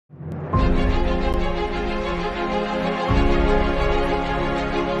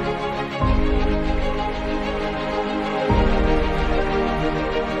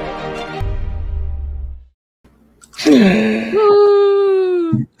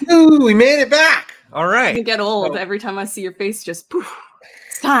Ooh, we made it back. All right. You get old every time I see your face. Just poof.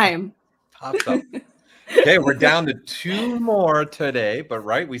 It's time. Pops up. Okay, we're down to 2 more today, but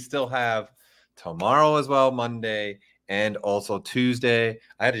we still have tomorrow as well, Monday, and also Tuesday.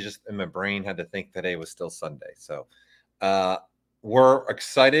 I had to just in my brain had to think today was still Sunday. So we're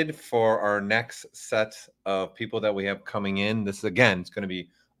excited for our next set of people that we have coming in. This again, it's going to be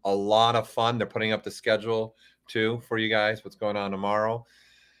a lot of fun. They're putting up the schedule too for you guys, what's going on tomorrow.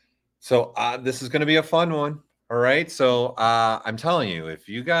 So this is going to be a fun one. All right. So I'm telling you, if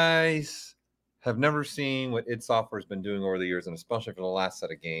you guys have never seen what id Software has been doing over the years, and especially for the last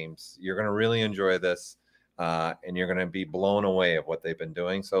set of games, you're going to really enjoy this, and you're going to be blown away of what they've been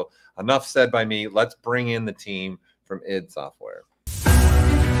doing. So enough said by me. Let's bring in the team from id Software.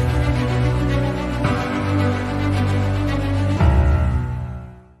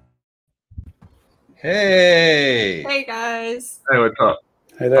 Hey. Hey, guys. Hey, what's up?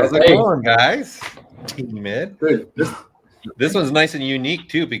 Hey there. How's it going, guys? Team Mid. Good. This one's nice and unique,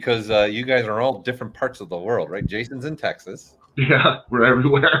 too, because you guys are all different parts of the world, right? Jason's in Texas. Yeah, we're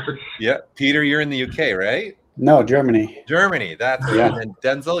everywhere. Yeah. Peter, you're in the UK, right? No, Germany. Germany, that's right. Yeah. And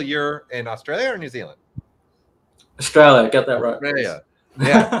Denzil, you're in Australia or New Zealand? Australia, got that right. Australia.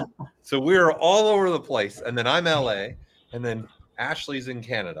 Yeah. So we're all over the place. And then I'm LA. And then Ashley's in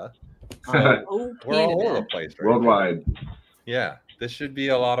Canada. So we're all over the place, right? Worldwide. Yeah. This should be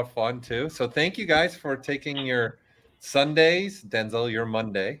a lot of fun, too. So thank you guys for taking your Sundays. Denzil, your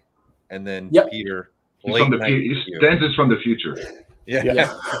Monday. And then Peter, late night. Denzil's from the future. Yeah.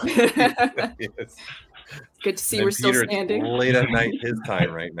 Yes. Good to see we're still Peter, standing. Late at night his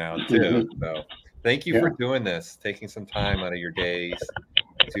time right now, too. So thank you for doing this, taking some time out of your days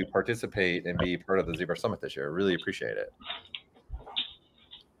to participate and be part of the ZBrush Summit this year. I really appreciate it.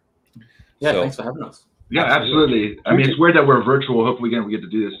 Yeah, thanks for having us. Yeah, absolutely. I mean, it's weird that we're virtual. Hopefully, again, we get to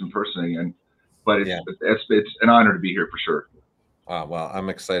do this in person again. But it's an honor to be here for sure. Well, I'm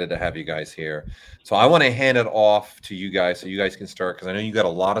excited to have you guys here. So I want to hand it off to you guys so you guys can start, because I know you got a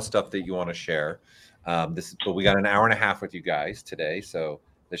lot of stuff that you want to share. But we got an hour and a half with you guys today, so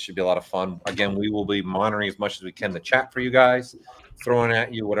this should be a lot of fun. Again, we will be monitoring as much as we can the chat for you guys, throwing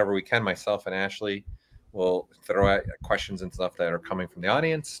at you whatever we can. Myself and Ashley will throw out questions and stuff that are coming from the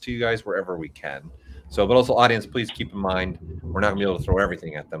audience to you guys wherever we can. So, but also, audience, please keep in mind we're not going to be able to throw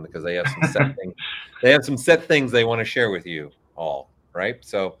everything at them because they have some set things. They have some set things they want to share with you all, right?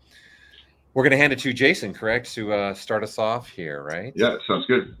 So, we're going to hand it to Jason, correct, to start us off here, right? Yeah, sounds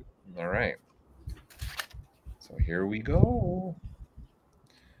good. All right. So here we go. All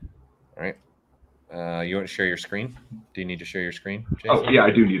right. You want to share your screen? Do you need to share your screen, Jason? Oh, yeah,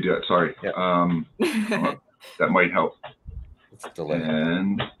 I do need to do that. Sorry. Yeah. That might help. It's delayed.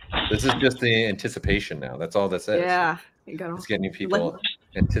 And this is just the anticipation now. That's all this is. Yeah. You gotta, it's getting people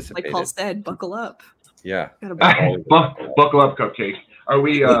anticipated. Like Paul said, buckle up. Yeah. Buckle up, Cupcake. Are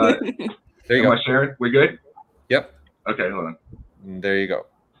we there you go. Am I sharing? We good? Yep. Okay, hold on. There you go.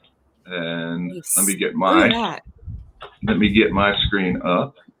 And nice. let me get my screen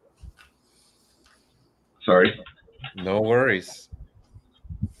up. Sorry. No worries.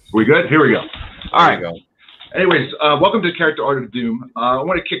 We good? Here we go. All right. Go. Anyways, welcome to Character Art of Doom. I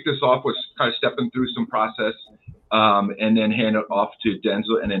want to kick this off with kind of stepping through some process, and then hand it off to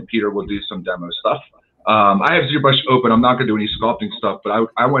Denzil, and then Peter will do some demo stuff. I have ZBrush open. I'm not going to do any sculpting stuff, but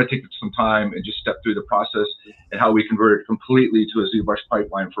I want to take some time and just step through the process and how we converted completely to a ZBrush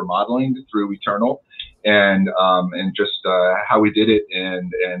pipeline for modeling through Eternal, and just how we did it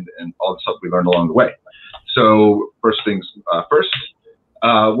and all the stuff we learned along the way. So first things first.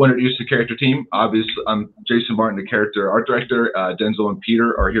 Want to introduce the character team. Obviously, I'm Jason Martin, the character art director. Denzil and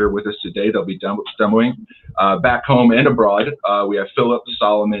Peter are here with us today. They'll be demoing. Back home and abroad, we have Philip,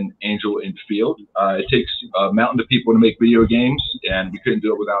 Solomon, Angel, and Field. It takes a mountain of people to make video games, and we couldn't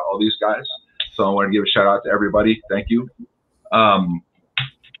do it without all these guys. So I want to give a shout out to everybody. Thank you. And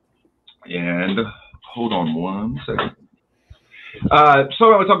hold on one second. So I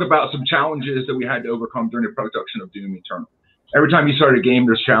want to talk about some challenges that we had to overcome during the production of Doom Eternal. Every time you start a game,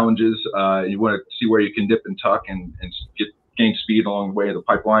 there's challenges. You want to see where you can dip and tuck and gain speed along the way of the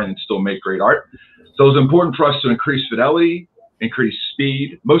pipeline and still make great art. So it's important for us to increase fidelity, increase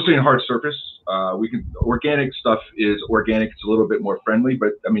speed, mostly in hard surface. Organic stuff is organic. It's a little bit more friendly,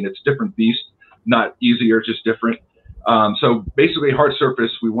 but I mean, it's a different beast, not easier, just different. So basically hard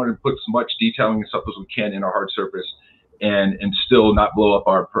surface, we want to put as much detailing and stuff as we can in our hard surface and still not blow up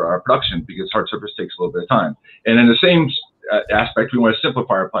our production, because hard surface takes a little bit of time. And in the same aspect, we want to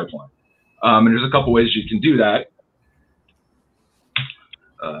simplify our pipeline. And there's a couple ways you can do that.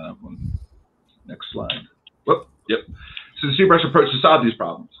 Next slide. Whoop. Yep. So the ZBrush approach to solve these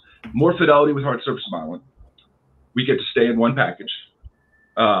problems. More fidelity with hard surface modeling. We get to stay in one package.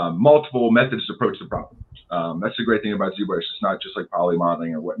 Multiple methods to approach the problem. That's the great thing about ZBrush. It's not just like poly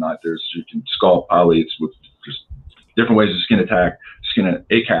modeling or whatnot. You can sculpt poly. It's with just different ways to skin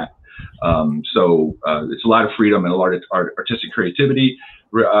a cat. So it's a lot of freedom and a lot of artistic creativity.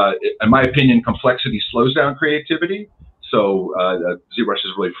 In my opinion, complexity slows down creativity. So ZBrush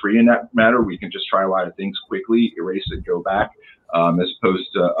is really free in that matter. We can just try a lot of things quickly, erase it, go back, as opposed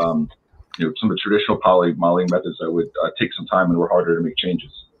to some of the traditional poly modeling methods that would take some time and were harder to make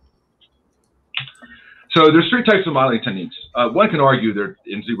changes. So there's 3 types of modeling techniques. One can argue that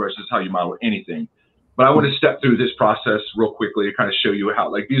in ZBrush is how you model anything, but I want to step through this process real quickly to kind of show you how,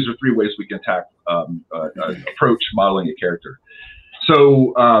 like, these are 3 ways we can approach modeling a character.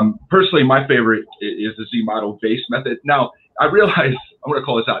 So personally, my favorite is the Z-model base method. Now, I realize, I'm going to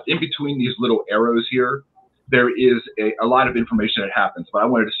call this out, in between these little arrows here, there is a lot of information that happens, but I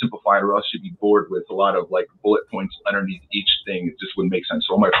wanted to simplify it or else you'd be bored with a lot of like bullet points underneath each thing. It just wouldn't make sense.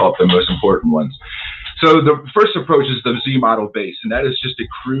 So I'm going to call it the most important ones. So the first approach is the Z-model base, and that is just a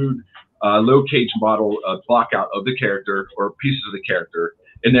crude low cage model block out of the character or pieces of the character.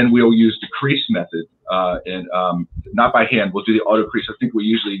 And then we'll use the crease method, and not by hand. We'll do the auto crease. I think we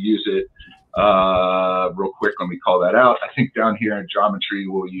usually use it real quick. Let me call that out. I think down here in geometry,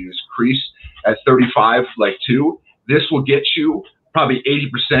 we'll use crease at 35, like 2. This will get you probably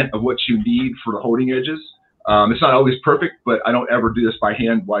 80% of what you need for the holding edges. It's not always perfect, but I don't ever do this by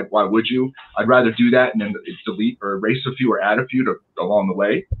hand. Why would you? I'd rather do that and then delete or erase a few or add a few along the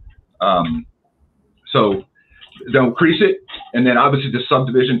way. So don't crease it, and then obviously the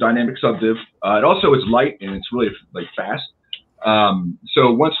subdivision, dynamic subdiv. It also is light and it's really like fast.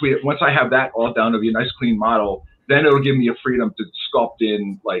 So once I have that all down to be a nice clean model, then it'll give me a freedom to sculpt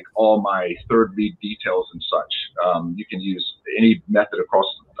in like all my third lead details and such. You can use any method across.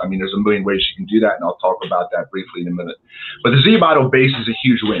 I mean, there's a million ways you can do that, and I'll talk about that briefly in a minute. But the Z-model base is a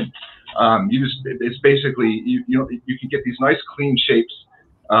huge win. It's basically you can get these nice clean shapes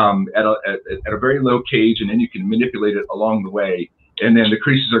at a very low cage, and then you can manipulate it along the way. And then the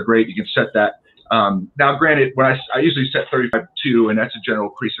creases are great. You can set that. Now, granted, when I usually set 35-2, and that's a general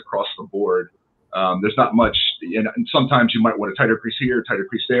crease across the board. There's not much, and sometimes you might want a tighter crease here, tighter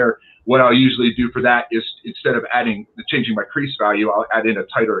crease there. What I'll usually do for that is instead of changing my crease value, I'll add in a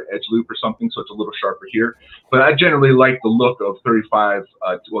tighter edge loop or something, so it's a little sharper here. But I generally like the look of 35,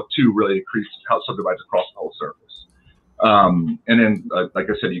 2 really to crease how it subdivides across the whole surface. And then, like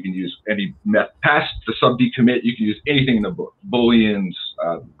I said, you can use any method. Past the sub-D commit, you can use anything in the book, booleans,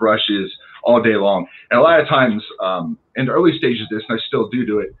 brushes, all day long. And a lot of times, in the early stages of this, and I still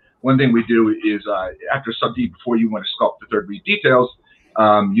do it, one thing we do is after sub-D, before you want to sculpt the third read details,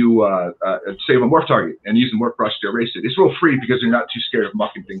 you save a morph target and use the morph brush to erase it. It's real free because you're not too scared of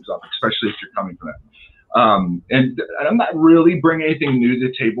mucking things up, especially if you're coming from that. And I'm not really bringing anything new to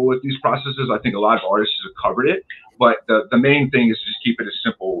the table with these processes. I think a lot of artists have covered it, but the main thing is to just keep it as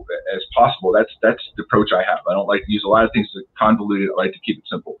simple as possible. That's the approach I have. I don't like to use a lot of things that are convoluted. I like to keep it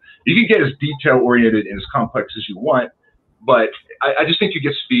simple. You can get as detail-oriented and as complex as you want, but I just think you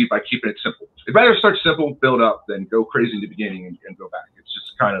get speed by keeping it simple. It's better to start simple, build up, than go crazy in the beginning and go back. It's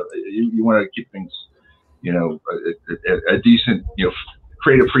just kind of, you want to keep things, a decent,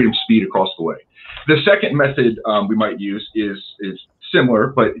 creative freedom speed across the way. The second method we might use is similar,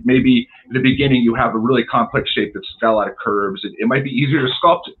 but maybe in the beginning you have a really complex shape that's got a lot of curves. It might be easier to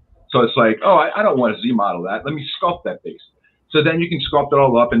sculpt it. So it's like, oh, I don't want to Z-model that. Let me sculpt that base. So then you can sculpt it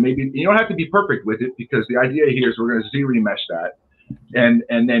all up, and maybe you don't have to be perfect with it, because the idea here is we're going to Z-remesh that, and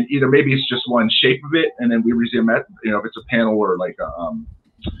then either maybe it's just one shape of it, and then we Z-mesh, if it's a panel or like a,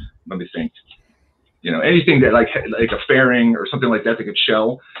 let me think, anything that like a fairing or something like that could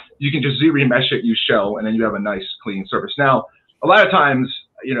shell, you can just Z-remesh it, use shell, and then you have a nice clean surface. Now, a lot of times,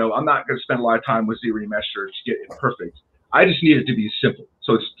 I'm not going to spend a lot of time with Z-remesher to get it perfect. I just need it to be simple.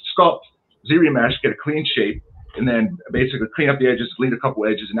 So it's sculpt, Z-remesh, get a clean shape, and then basically clean up the edges, delete a couple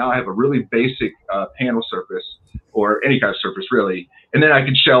edges, and now I have a really basic panel surface, or any kind of surface really, and then I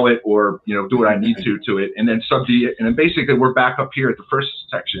can shell it or do what I need to it, and then sub-D it, and then basically we're back up here at the first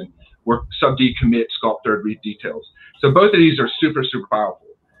section, where sub-D commit, sculpt, third read details. So both of these are super, super powerful,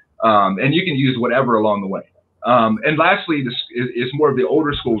 and you can use whatever along the way. And lastly, this is more of the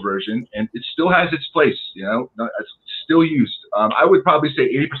older school version, and it still has its place, it's still used. I would probably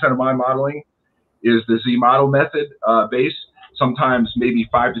say 80% of my modeling is the Z-model method base, sometimes maybe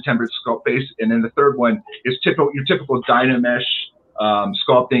 5 to 10% sculpt base, and then the third one is your typical Dynamesh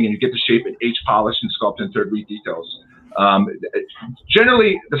sculpting, and you get the shape at H polish and sculpt in third read details.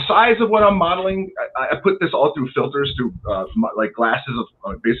 Generally, the size of what I'm modeling, I put this all through filters, through like glasses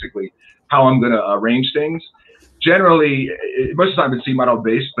of basically how I'm going to arrange things. Generally, most of the time it's Z-model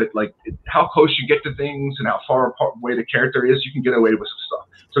based, but like how close you get to things and how far away the character is, you can get away with some stuff.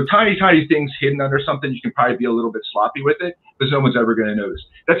 So tiny things hidden under something, you can probably be a little bit sloppy with it, because no one's ever going to notice.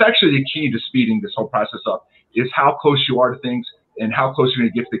 That's actually the key to speeding this whole process up, is how close you are to things and how close you're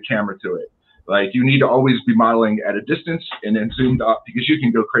going to get the camera to it. Like, you need to always be modeling at a distance and then zoomed up, because you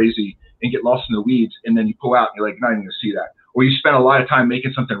can go crazy and get lost in the weeds, and then you pull out and you're like, not even going to see that. Or you spend a lot of time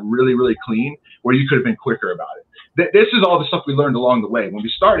making something really, really clean where you could have been quicker about it. This is all the stuff we learned along the way. When we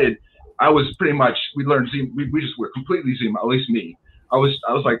started, I was pretty much, we learned we just were completely Z, at least me. I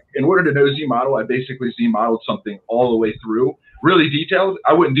was like, in order to know Z model, I basically Z modeled something all the way through, really detailed.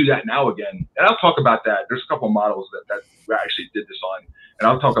 I wouldn't do that now again. And I'll talk about that. There's a couple of models that we actually did this on, and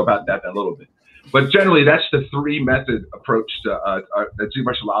I'll talk about that in a little bit. But generally, that's the 3-method approach to, that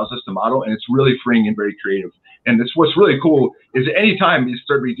ZBrush allows us to model, and it's really freeing and very creative. And it's what's really cool is anytime these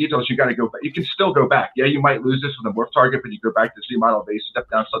third-degree details, you got to go back. You can still go back. Yeah, you might lose this with a morph target, but you go back to Z model base, step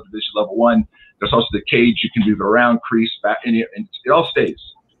down subdivision level 1. There's also the cage. You can move it around, crease, back, and it all stays.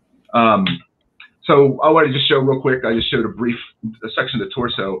 So I want to just show real quick. I just showed a section of the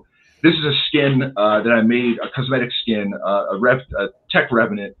torso. This is a skin that I made, a cosmetic skin, a tech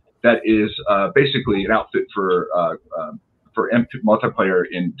revenant that is basically an outfit for multiplayer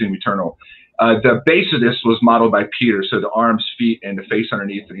in Doom Eternal. The base of this was modeled by Peter, so the arms, feet, and the face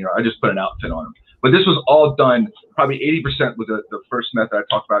underneath, and I just put an outfit on him. But this was all done probably 80% with the first method I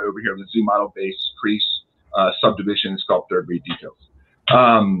talked about over here, the Z model base, crease, subdivision, sculpt third-degree details.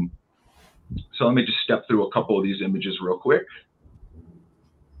 So let me just step through a couple of these images real quick.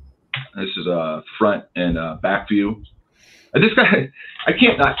 This is a front and back view. This guy, I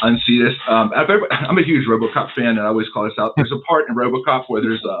can't not unsee this. I'm a huge RoboCop fan, and I always call this out. There's a part in RoboCop where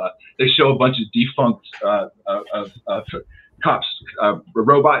there's they show a bunch of defunct cops,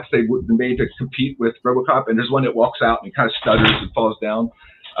 robots they made to compete with RoboCop, and there's one that walks out and he kind of stutters and falls down.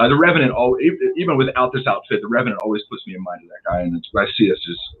 The Revenant, even without this outfit, the Revenant always puts me in mind of that guy, and when I see this,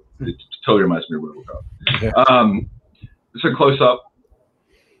 it totally reminds me of RoboCop. Yeah. It's a close up,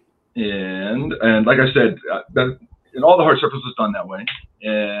 and like I said, and all the hard surface was done that way.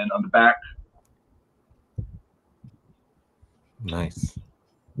 And on the back. Nice.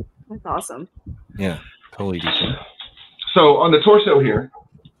 That's awesome. Yeah, totally decent. So on the torso here,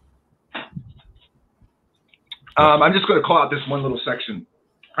 I'm just going to call out this one little section.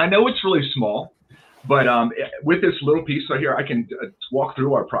 I know it's really small, but with this little piece right here, I can walk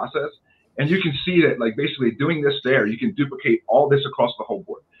through our process. And you can see that, like, basically doing this there, you can duplicate all this across the whole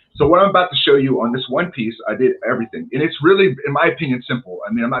board. So what I'm about to show you on this one piece, I did everything. And it's really, in my opinion, simple.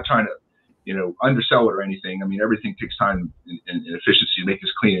 I mean, I'm not trying to, undersell it or anything. I mean, everything takes time and efficiency to make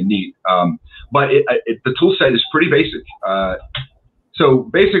this clean and neat. But the tool set is pretty basic. So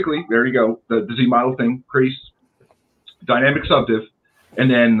basically, there you go, the Z model thing, crease, dynamic subdiv,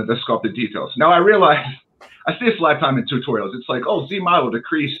 and then the sculpted details. Now I realize, I see this a lot of time in tutorials. It's like, oh, Z model to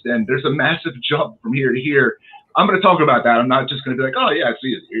crease, then there's a massive jump from here to here. I'm going to talk about that. I'm not just going to be like, oh, yeah,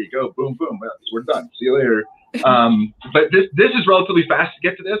 see, here you go. Boom, boom. We're done. See you later. But this is relatively fast to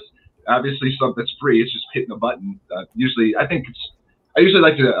get to this. Obviously, stuff that's free. It's just hitting a button. I usually like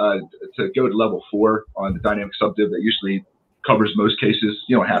to go to level 4 on the dynamic subdiv. That usually covers most cases.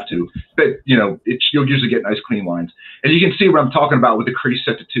 You don't have to. But, you'll usually get nice clean lines. And you can see what I'm talking about with the crease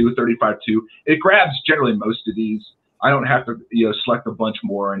set to 2, 35-2. It grabs generally most of these. I don't have to select a bunch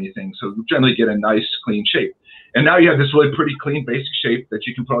more or anything. So you generally get a nice, clean shape. And now you have this really pretty clean basic shape that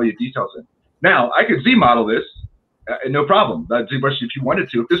you can put all your details in. Now, I could Z model this, no problem. ZBrush, if you wanted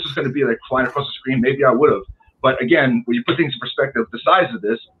to. If this was going to be like flying across the screen, maybe I would have. But again, when you put things in perspective, the size of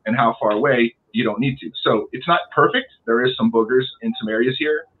this and how far away, you don't need to. So it's not perfect. There is some boogers in some areas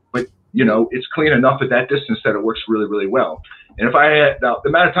here, but it's clean enough at that distance that it works really, really well. And if I had, now, the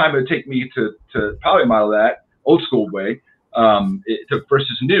amount of time it would take me to poly model that old school way,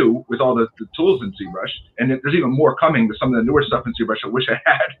 versus new with all the tools in ZBrush, and there's even more coming to some of the newer stuff in ZBrush I wish I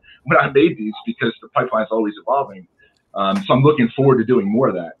had when I made these, because the pipeline is always evolving. So I'm looking forward to doing more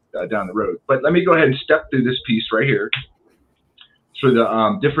of that down the road. But let me go ahead and step through this piece right here through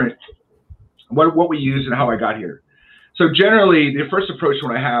the different, what we use and how I got here. So generally, the first approach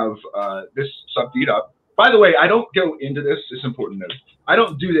when I have this sub-feed up, by the way, I don't go into this, it's important to note. I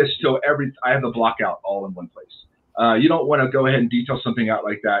don't do this till I have the block out all in one place. You don't want to go ahead and detail something out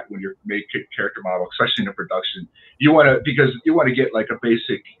like that when you're making character model, especially in a production. You want to, because you want to get like a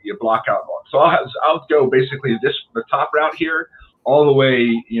basic block out log. So I'll go basically the top route here all the way,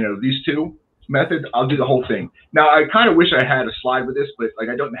 these two, method, I'll do the whole thing. Now, I kind of wish I had a slide with this, but like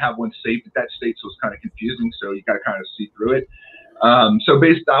I don't have one saved at that state, so it's kind of confusing. So you got to kind of see through it. So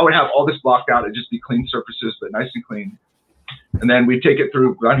basically, I would have all this blocked out. It'd just be clean surfaces, but nice and clean. And then we take it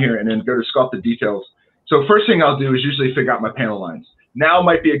through down here and then go to sculpt the details. So first thing I'll do is usually figure out my panel lines. Now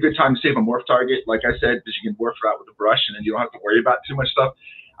might be a good time to save a morph target, like I said, because you can morph it out with the brush and then you don't have to worry about too much stuff.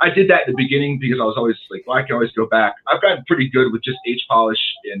 I did that in the beginning because I was always like, well, I can always go back. I've gotten pretty good with just H polish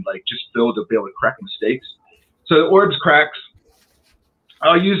and like just fill to be able to correct mistakes. So the orbs cracks,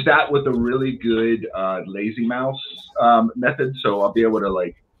 I'll use that with a really good lazy mouse method. So I'll be able to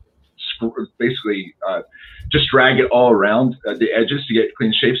like basically just drag it all around the edges to get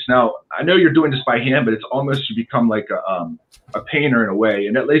clean shapes. Now, I know you're doing this by hand, but it's almost you become like a painter in a way,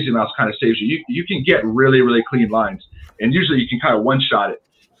 and that lazy mouse kind of saves you. You can get really, really clean lines, and usually you can kind of one-shot it.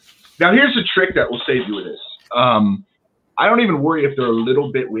 Now, here's a trick that will save you with this. I don't even worry if they're a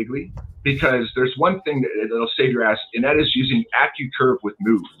little bit wiggly, because there's one thing that'll save your ass, and that is using AccuCurve with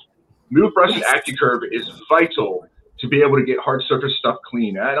Move. Move brush and AccuCurve is vital to be able to get hard surface stuff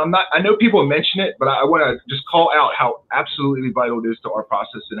clean. And I know people mention it, but I want to just call out how absolutely vital it is to our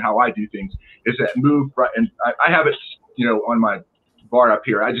process and how I do things. Is that Move, and I have it, you know, on my bar up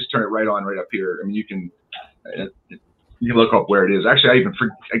here. I just turn it right on, right up here. I mean, you can look up where it is. Actually, I even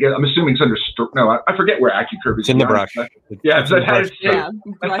forget. Again, I'm assuming it's under. No, I forget where AccuCurve is. It's in the brush. Yeah, because I've had it.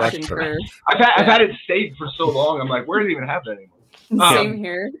 Brush and curve. I've had it saved for so long. I'm like, where does it even have that anymore? Same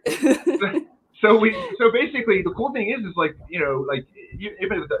here. So basically the cool thing is like, you know, like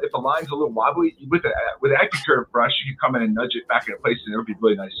even if the line's a little wobbly with the AccuCurve brush, you can come in and nudge it back into place and it'll be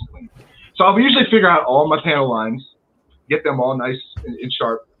really nice and clean. So I'll usually figure out all my panel lines, get them all nice and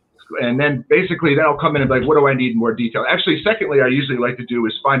sharp, and then basically then I'll come in and be like, what do I need more detail? Actually, secondly, I usually like to do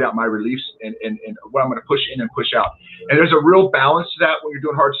is find out my reliefs and what I'm going to push in and push out. And there's a real balance to that when you're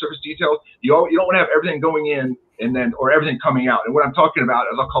doing hard surface details. You don't want to have everything going in and then or everything coming out. And what I'm talking about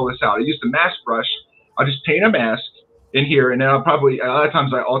is I'll call this out. I use the mask brush. I'll just paint a mask in here, and then I'll probably a lot of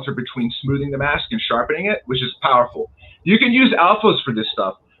times I alter between smoothing the mask and sharpening it, which is powerful. You can use alphas for this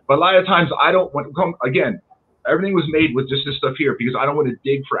stuff, but a lot of times I don't want to come again. Everything was made with just this stuff here because I don't want to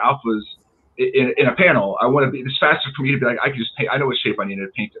dig for alphas in a panel. I want to be, it's faster for me to be like, I can just paint, I know what shape I need to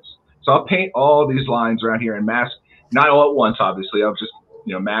paint this. So I'll paint all these lines around here and mask, not all at once, obviously. I'll just,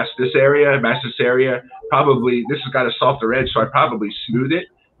 you know, mask this area, probably, this has got a softer edge, so I probably smooth it.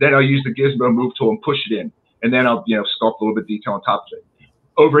 Then I'll use the gizmo move tool and push it in. And then I'll, you know, sculpt a little bit of detail on top of it.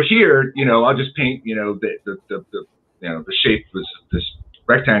 Over here, you know, I'll just paint, you know, the shape was this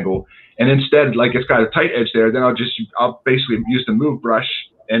rectangle. And instead, like it's got a tight edge there, then I'll basically use the move brush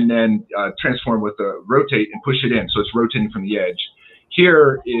and then transform with the rotate and push it in. So it's rotating from the edge.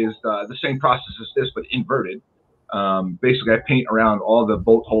 Here is the same process as this, but inverted. Basically, I paint around all the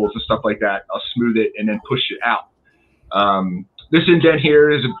bolt holes and stuff like that. I'll smooth it and then push it out. This indent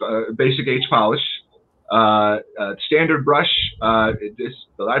here is a basic H polish. Standard brush. A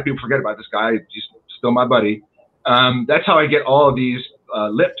lot of people forget about this guy. He's still my buddy. That's how I get all of these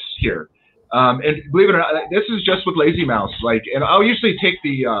lips here. And believe it or not, this is just with lazy mouse. Like, and I'll usually take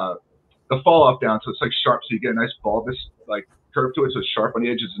the fall off down so it's like sharp, so you get a nice bulbous like curve to it, so it's sharp on the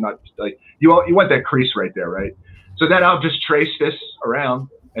edges. It's not like you want that crease right there, right? So then I'll just trace this around,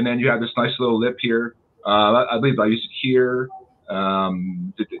 and then you have this nice little lip here. I believe I use it here.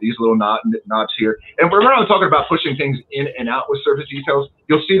 These little knobs here. And remember, I'm talking about pushing things in and out with surface details.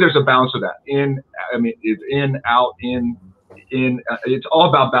 You'll see there's a balance of that. It's in, out, in. It's all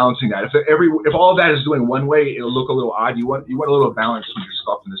about balancing that. If all of that is doing one way, it'll look a little odd. You want a little balance when you're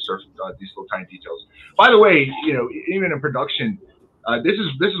sculpting the surface, these little tiny details. By the way, you know, even in production, this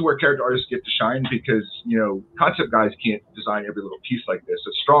is where character artists get to shine, because, you know, concept guys can't design every little piece like this.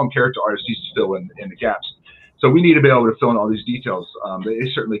 A strong character artist needs to fill in the gaps. So we need to be able to fill in all these details. They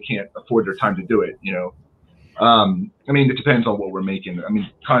certainly can't afford their time to do it, you know. I mean, it depends on what we're making. I mean,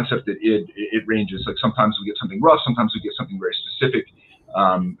 concept it ranges. Like sometimes we get something rough, sometimes we get something very specific,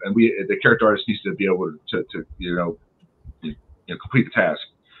 and the character artist needs to be able to you know complete the task.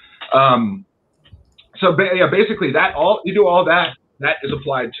 So yeah, basically you do all that is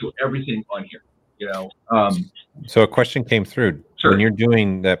applied to everything on here. You know. So a question came through. Sure. When you're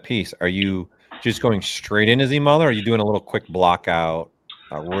doing that piece, are you just going straight into ZModeler, or are you doing a little quick block out?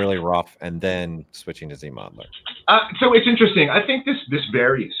 Really rough, and then switching to ZModeler? So it's interesting. I think this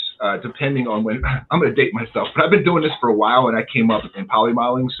varies depending on when. I'm going to date myself, but I've been doing this for a while, and I came up in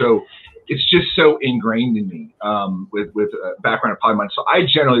polymodeling, so it's just so ingrained in me with a background of polymodeling. So I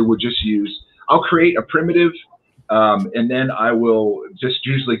generally would just I'll create a primitive, and then I will just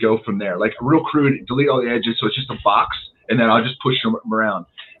usually go from there, like real crude, delete all the edges, so it's just a box, and then I'll just push them around.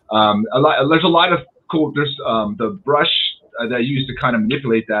 There's a lot of cool. There's the brush that I use to kind of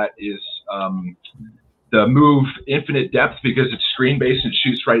manipulate that is the move infinite depth, because it's screen based and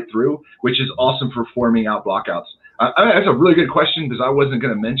shoots right through, which is awesome for forming out blockouts. That's a really good question, because I wasn't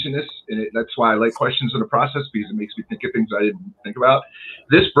going to mention this, and that's why I like questions in the process, because it makes me think of things I didn't think about.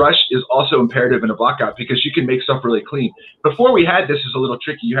 This brush is also imperative in a blockout, because you can make stuff really clean. Before we had this, is a little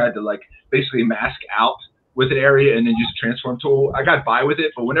tricky. You had to like basically mask out with an area and then use a transform tool. I got by with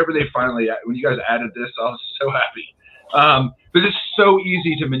it, but whenever they finally, when you guys added this, I was so happy. Because it's so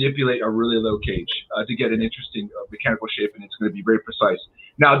easy to manipulate a really low cage to get an interesting mechanical shape, and it's going to be very precise.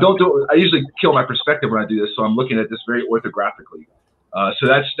 Now, I usually kill my perspective when I do this, so I'm looking at this very orthographically. So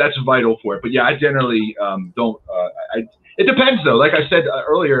that's vital for it. But yeah, I generally don't. It depends though. Like I said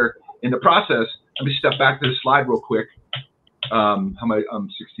earlier in the process, let me step back to the slide real quick. I'm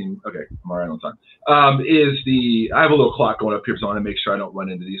 16. Okay, I'm all right on time. I have a little clock going up here, so I want to make sure I don't run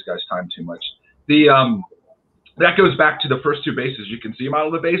into these guys' time too much. That goes back to the first two bases. You can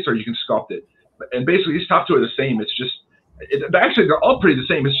Z-model the base, or you can sculpt it. And basically, these top two are the same. It's just, actually, they're all pretty the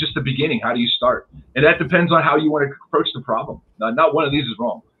same. It's just the beginning. How do you start? And that depends on how you want to approach the problem. Not one of these is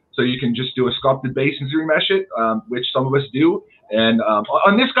wrong. So you can just do a sculpted base and Z-mesh it, which some of us do. And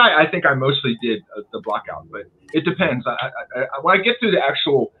on this guy, I think I mostly did the block out, but it depends. When I get through the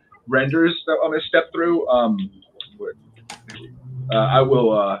actual renders that I'm going to step through, I'll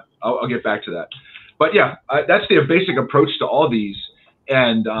get back to that. But yeah, that's the basic approach to all these,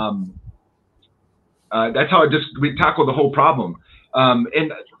 and that's how we tackle the whole problem.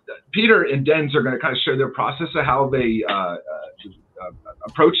 And Peter and Denz are going to kind of share their process of how they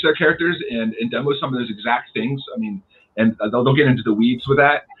approach their characters and demo some of those exact things. I mean, and they'll get into the weeds with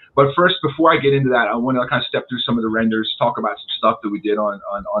that. But first, before I get into that, I want to kind of step through some of the renders, talk about some stuff that we did on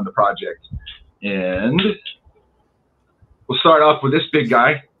the project, and we'll start off with this big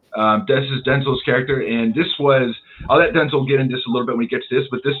guy. This is Denzil's character, and this was, I'll let Denzil get into this a little bit when he gets to this,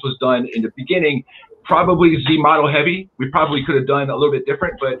 but this was done in the beginning, probably Z-model heavy. We probably could have done a little bit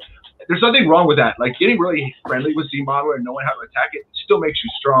different, but there's nothing wrong with that. Like, getting really friendly with Z-model and knowing how to attack it still makes you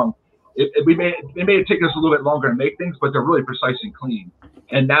strong. It may take us a little bit longer to make things, but they're really precise and clean.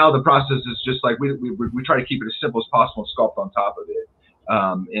 And now the process is just like, we try to keep it as simple as possible and sculpt on top of it.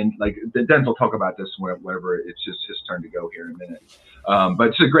 And like Denzil will talk about this whenever it's just his turn to go here in a minute. But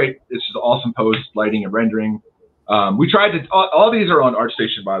it's an awesome pose, lighting and rendering. We tried to, all these are on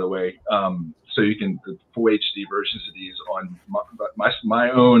ArtStation, by the way. So you can, the full HD versions of these on my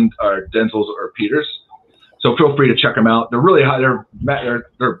own, Denzil's or Peter's. So feel free to check them out. They're really high. They're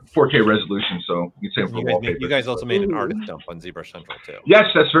 4K resolution, so you can say them for wallpaper. You guys also made an artist dump on ZBrush Central too. Yes,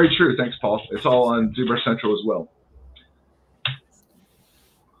 that's very true. Thanks, Paul. It's all on ZBrush Central as well.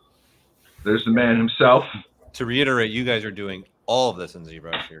 There's the man himself. To reiterate, you guys are doing all of this in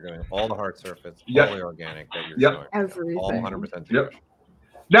ZBrush. You're doing all the hard surface, yep. all the organic that you're yep. doing. Everything. All 100% ZBrush. Yep.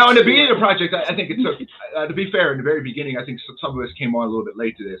 Now, in the beginning of the project, I think it took, to be fair, in the very beginning, I think some of us came on a little bit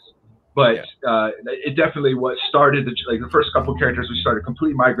late to this. But it definitely what started, the first couple of characters we started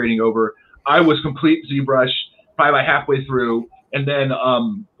completely migrating over. I was complete ZBrush probably by halfway through. And then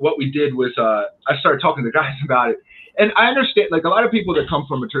what we did was I started talking to the guys about it. And I understand, like a lot of people that come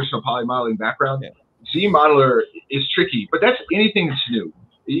from a traditional poly modeling background, Z-modeler is tricky, but that's anything that's new.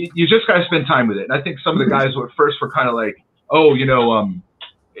 You just got to spend time with it. And I think some of the guys were kind of like, oh,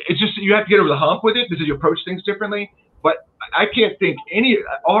 it's just, you have to get over the hump with it because you approach things differently. But I can't think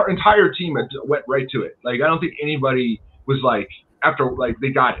our entire team went right to it. Like, I don't think anybody was like, after, like, they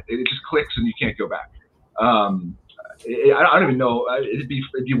got it. It just clicks and you can't go back. I don't even know. It'd be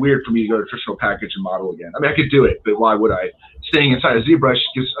weird for me to go to traditional package and model again. I mean, I could do it, but why would I? Staying inside of ZBrush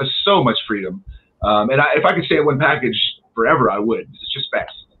gives us so much freedom. And if I could stay in one package forever, I would. It's just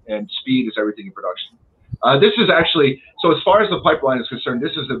fast, and speed is everything in production. This is actually, so as far as the pipeline is concerned,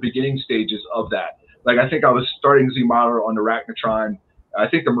 this is the beginning stages of that. Like, I think I was starting Z-modeler on the Arachnotron. I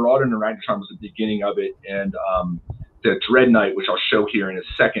think the Marauder and the Arachnotron was the beginning of it, and the Dread Knight, which I'll show here in a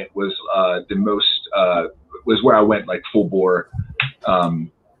second, was the most was where I went like full bore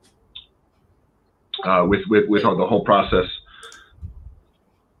with the whole process.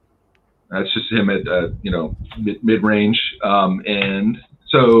 That's just him at mid range, and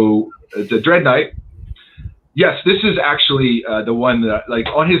so the Dread Knight. Yes, this is actually the one that, like,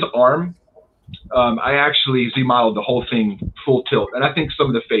 on his arm. I actually Z-modeled the whole thing full tilt, and I think some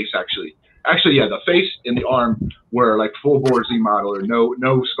of the face actually, yeah, the face and the arm were like full bore Z-model, or no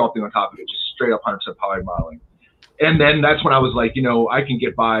sculpting on top of it, just straight up 100% poly modeling. And then that's when I was like, I can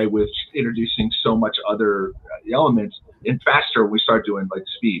get by with introducing so much other elements and faster when we start doing like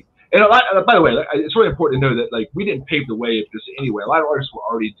speed. And a lot, by the way, it's really important to know that like we didn't pave the way of this anyway. A lot of artists were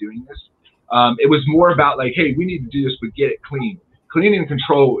already doing this. It was more about like, hey, we need to do this, but get it clean. Clean and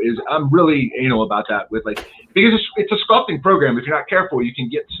control is, I'm really anal about that with like, because it's a sculpting program. If you're not careful, you can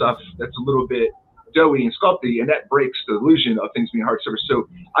get stuff that's a little bit doughy and sculpty, and that breaks the illusion of things being hard surface. So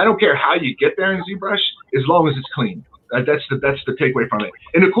I don't care how you get there in ZBrush, as long as it's clean. That's the takeaway from it.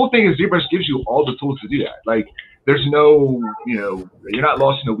 And the cool thing is ZBrush gives you all the tools to do that. Like there's no, you know, you're not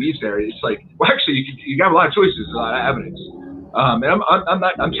lost in the weeds there. It's like, well, actually you have a lot of choices, a lot of avenues. And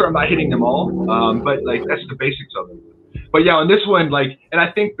I'm sure I'm not hitting them all, but like that's the basics of it. But yeah, on this one, like, and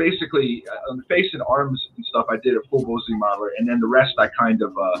I think basically on the face and arms and stuff, I did a full Z modeler, and then the rest I kind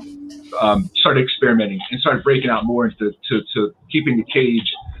of started experimenting and started breaking out more into to keeping the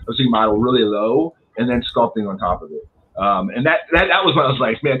cage of Z model really low, and then sculpting on top of it. And that was when I was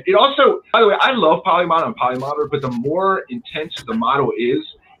like, man. It also, by the way, I love polymodel and polymodeler, but the more intense the model is,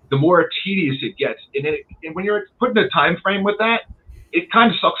 the more tedious it gets. And when you're putting a time frame with that, it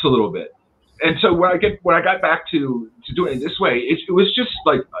kind of sucks a little bit. And so when I got back to doing it this way, it was just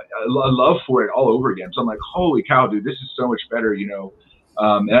like a love for it all over again. So I'm like, holy cow, dude, this is so much better, you know.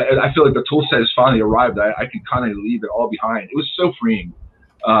 And I feel like the tool set has finally arrived. I can kind of leave it all behind. It was so freeing.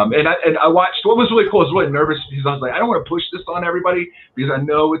 And I watched. What was really cool, I was really nervous because I was like, I don't want to push this on everybody because I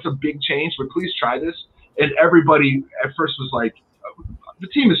know it's a big change, but please try this. And everybody at first was like, the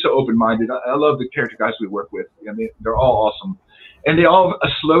team is so open-minded. I love the character guys we work with. I mean, they're all awesome. And they all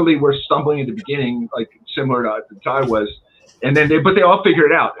slowly were stumbling in the beginning, like similar to I was, and then but they all figured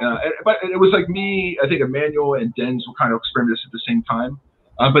it out. But it was like me, I think Emmanuel and Denzil kind of experimented this at the same time.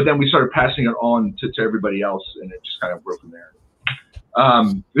 But then we started passing it on to everybody else, and it just kind of broke from there.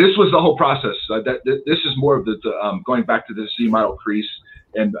 This was the whole process. This is more of the going back to the Z model crease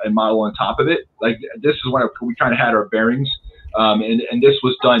and model on top of it. Like this is when we kind of had our bearings, and this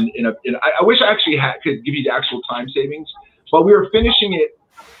was done I wish I actually could give you the actual time savings. But we were finishing it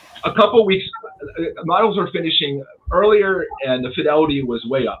a couple weeks. Models were finishing earlier, and the fidelity was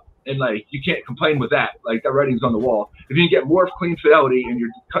way up. And like you can't complain with that. Like that writing's on the wall. If you can get more clean fidelity and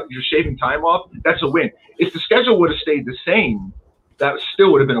you're shaving time off, that's a win. If the schedule would have stayed the same, that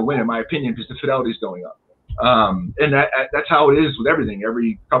still would have been a win in my opinion because the fidelity's going up. And that's how it is with everything.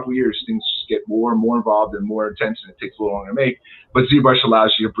 Every couple of years, things just get more and more involved and more intense, and it takes a little longer to make. But ZBrush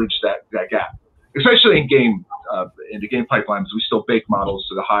allows you to bridge that gap. Especially in the game pipelines, we still bake models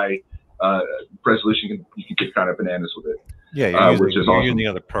to the high resolution. You can get kind of bananas with it. Yeah, you're using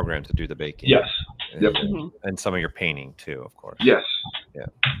other programs to do the baking. Yes. Yep. And some of your painting too, of course. Yes. Yeah.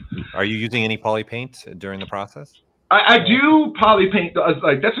 Are you using any poly paint during the process? I do poly paint.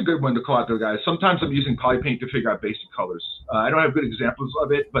 Like that's a good one to call out though, guys. Sometimes I'm using poly paint to figure out basic colors. I don't have good examples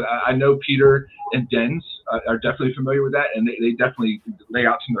of it, but I know Peter and Denz are definitely familiar with that, and they definitely lay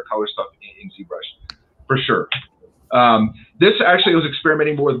out some of their color stuff in ZBrush, for sure. This actually was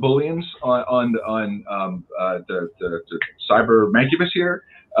experimenting more with booleans on the Cyber Mancubus here.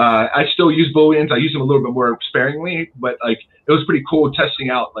 I still use booleans. I use them a little bit more sparingly, but like it was pretty cool testing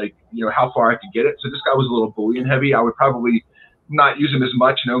out like how far I could get it. So this guy was a little boolean heavy. I would probably not use them as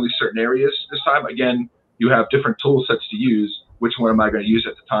much in only certain areas this time. Again, you have different tool sets to use. Which one am I going to use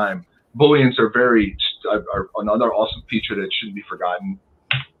at the time? Booleans are are another awesome feature that shouldn't be forgotten.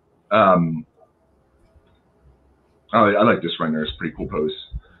 I like this right there. It's a pretty cool pose.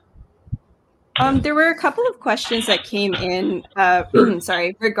 There were a couple of questions that came in,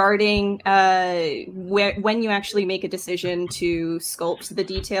 sorry, regarding when you actually make a decision to sculpt the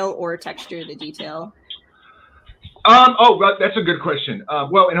detail or texture the detail. Oh, that's a good question.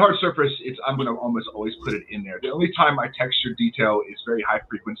 Well, in hard surface, I'm going to almost always put it in there. The only time I texture detail is very high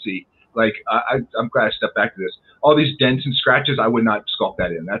frequency. Like I'm glad I stepped back to this. All these dents and scratches, I would not sculpt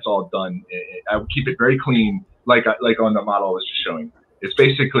that in. That's all done. I would keep it very clean, like on the model I was just showing. It's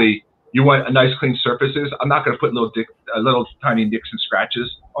basically you want a nice clean surfaces. I'm not going to put little tiny nicks and scratches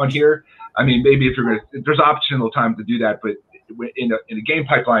on here. I mean, maybe if there's optional time to do that, but in a game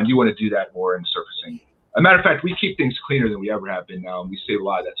pipeline, you want to do that more in surfacing. As a matter of fact, we keep things cleaner than we ever have been now, and we save a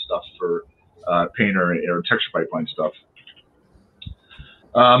lot of that stuff for painter or texture pipeline stuff.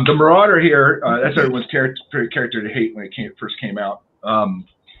 The Marauder here, that's everyone's character to hate when it first came out.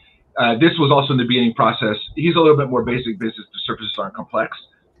 This was also in the beginning process. He's a little bit more basic business. The surfaces aren't complex,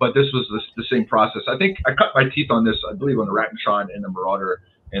 but this was the same process. I think I cut my teeth on this, I believe, on the Ratnatron and the Marauder.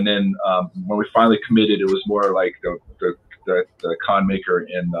 And then when we finally committed, it was more like the Con Maker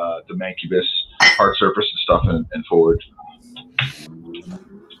and the Mancubus hard surface and stuff and forward.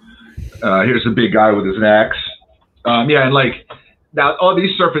 Here's the big guy with his axe. Yeah, and like now all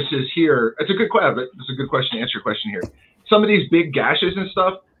these surfaces here. It's a good question. It's a good question to answer your question here. some of these big gashes and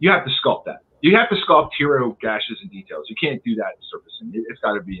stuff, you have to sculpt that. You have to sculpt hero gashes and details. You can't do that in surfacing. It's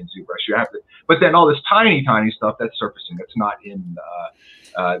got to be in ZBrush. You have to, but then all this tiny stuff, that's surfacing. That's not in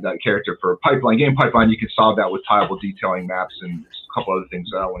that character. For game pipeline, you can solve that with tileable detailing maps and a couple other things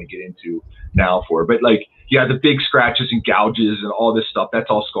that I don't want to get into now for. But like, yeah, the big scratches and gouges and all this stuff, that's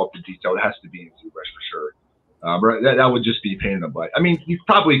all sculpted detail. It has to be in ZBrush for sure. That would just be a pain in the butt. I mean, you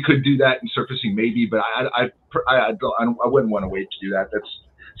probably could do that in surfacing, maybe, but I wouldn't want to wait to do that. That's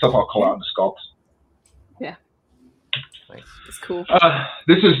stuff I'll call out in the sculpts. Yeah, Nice. it's cool.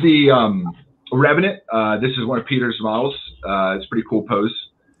 This is the Revenant. This is one of Peter's models. It's a pretty cool pose.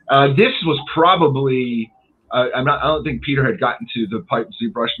 This was probably I don't think Peter had gotten to the pipe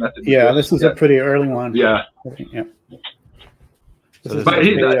ZBrush method. Yeah, this is a pretty early one. Yeah. Yeah. So This this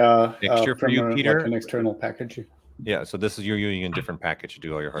is is a mixture for you, like Peter? an external package. Yeah, so this is you're using a different package to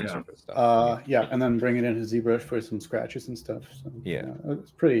do all your hard surface stuff. Yeah, and then bring it into ZBrush for some scratches and stuff. So, Yeah. it's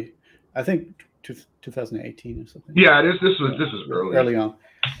pretty. I think 2018 or something. Yeah, this was early on.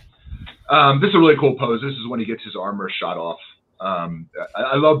 This is a really cool pose. This is when he gets his armor shot off.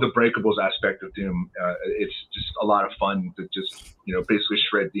 I love the breakables aspect of Doom. It's just a lot of fun to just basically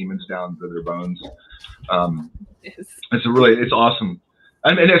shred demons down to their bones. It's awesome.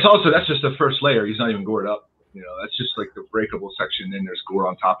 I mean, it's also, that's just the first layer. He's not even gored up. That's just like the breakable section. Then there's gore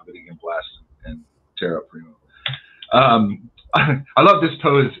on top of it. He can blast and tear up Primo. I love this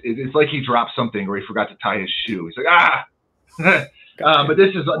pose. It's like he dropped something or he forgot to tie his shoe. He's like, ah. But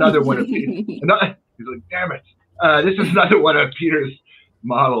this is another one of he's like, damn it. This is another one of Peter's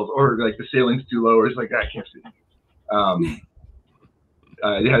models, or like the ceiling's too low, or it's like, I can't see.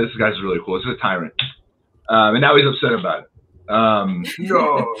 Yeah, this guy's really cool. This is a tyrant. And now he's upset about it.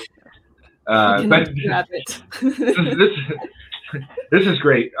 No. But this is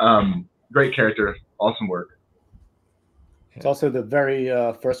great. Great character. Awesome work. It's also the very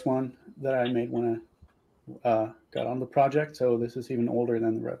first one that I made when I got on the project. So this is even older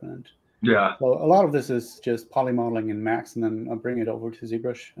than the Revenant. Yeah. So a lot of this is just poly modeling in Max, and then I'll bring it over to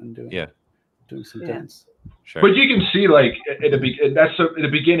ZBrush and doing some dance. Sure. But you can see, like, at the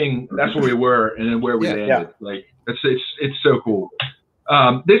beginning, that's where we were, and then where we landed. Yeah. Like, it's so cool.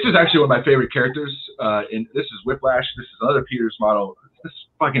 This is actually one of my favorite characters. This is Whiplash. This is another Peter's model. This is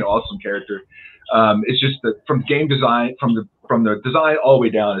fucking awesome character. It's just that from game design, from the design all the way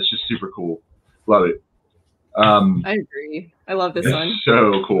down, it's just super cool. Love it. I agree. I love this one.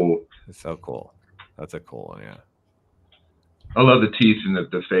 So cool. It's so cool. That's a cool one, yeah. I love the teeth and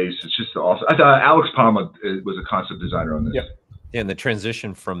the face. It's just awesome. I thought Alex Palma was a concept designer on this. Yep. Yeah, and the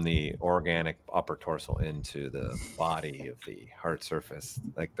transition from the organic upper torso into the body of the hard surface,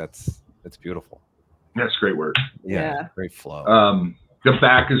 like that's beautiful. That's great work. Yeah. Great flow. The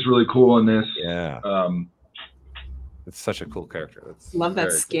back is really cool in this. Yeah. It's such a cool character. Love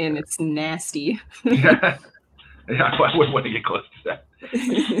that skin. It's nasty. Yeah. I wouldn't want to get close to that.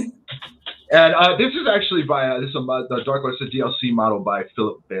 And this is actually by the Dark West DLC model by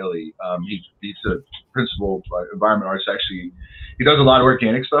Philip Bailey. He's a principal environment artist. Actually, he does a lot of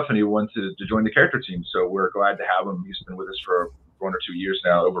organic stuff, and he wanted to join the character team. So we're glad to have him. He's been with us for 1 or 2 years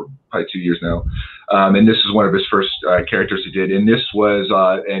now, over probably 2 years now. And this is one of his first characters he did. And this was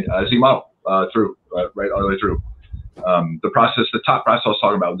a Z model right all the way through. The top process I was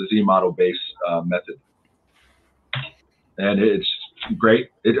talking about was the Z model base method. And it's great.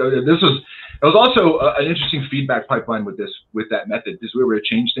 It was also an interesting feedback pipeline with that method, because we were able to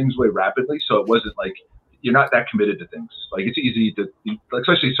change things really rapidly. So it wasn't like you're not that committed to things. Like it's easy to,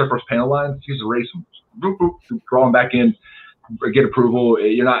 especially surface panel lines, use erase them, boop, boop, draw them back in, get approval.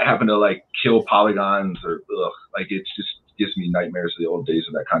 You're not having to like kill polygons or like it just gives me nightmares of the old days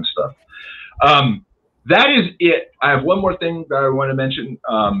of that kind of stuff. That is it. I have one more thing that I want to mention,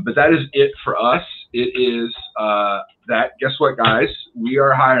 but that is it for us. It is that, guess what, guys? We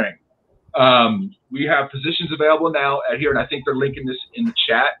are hiring. We have positions available now at here, and I think they're linking this in the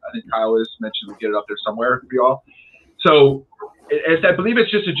chat. I think Kyle has mentioned we get it up there somewhere for y'all. So I believe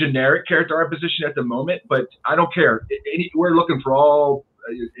it's just a generic character art position at the moment, but I don't care. We're looking for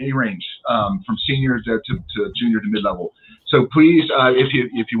any range, from senior to junior to mid-level. So please, if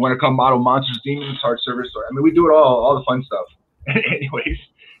you want to come model monsters, demons, hard service, we do it all the fun stuff. Anyways,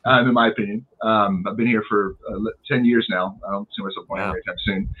 in my opinion, I've been here for 10 years now. I don't see myself going anytime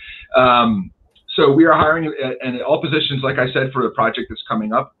soon. So we are hiring, and all positions, like I said, for the project that's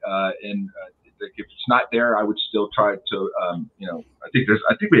coming up. And if it's not there, I would still try to, I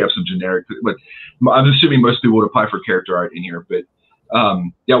think we have some generic, but I'm assuming most people would apply for character art in here. But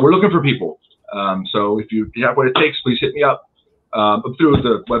yeah, we're looking for people. So if you have what it takes, please hit me up. through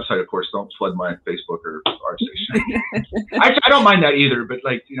the website, of course. Don't flood my Facebook or ArtStation. I don't mind that either, but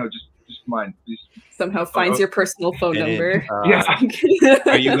like, you know, just mind. Somehow finds your personal phone number. Yeah.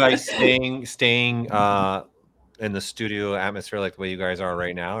 Are you guys staying in the studio atmosphere like the way you guys are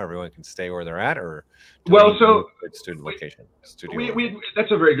right now? Everyone can stay where they're at, or well, so student location.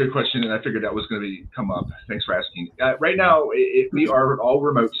 That's a very good question, and I figured that was going to come up. Thanks for asking. Right now, we are all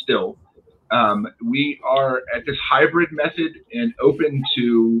remote still. We are at this hybrid method and open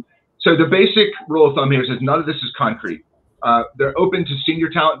to. So the basic rule of thumb here says none of this is concrete. They're open to senior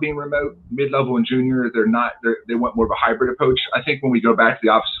talent being remote, mid-level and junior. They're not. They want more of a hybrid approach. I think when we go back to the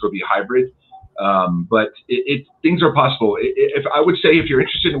office, it'll be hybrid. But things are possible. If I would say, if you're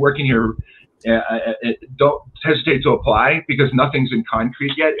interested in working here, don't hesitate to apply, because nothing's in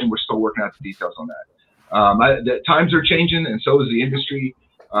concrete yet, and we're still working out the details on that. The times are changing, and so is the industry.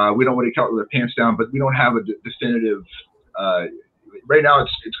 We don't want to count with our pants down, but we don't have a definitive. Right now,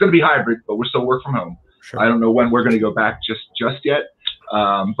 it's going to be hybrid, but we're still work from home. Sure. I don't know when we're going to go back just yet,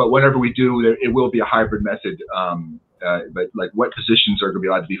 but whenever we do, it will be a hybrid method. But like what positions are going to be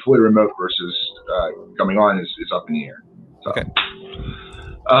allowed to be fully remote versus coming on is up in the air. So, okay.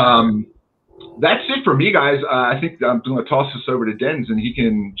 That's it for me, guys. I think I'm going to toss this over to Denz, and he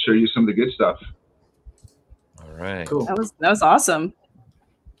can show you some of the good stuff. All right. Cool. That was awesome.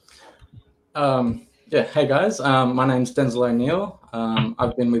 Yeah. Hey guys. My name's Denzil O'Neill.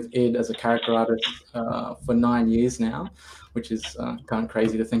 I've been with id as a character artist for 9 years now, which is kind of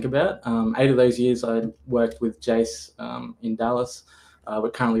crazy to think about. 8 of those years I worked with Jace in Dallas.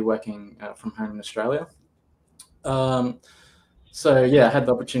 We're currently working from home in Australia. So yeah, I had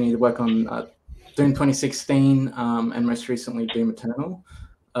the opportunity to work on Doom 2016 and most recently Doom Eternal,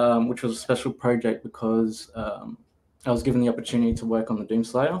 which was a special project because I was given the opportunity to work on the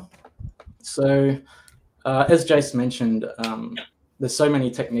Doomslayer. So as Jace mentioned, there's so many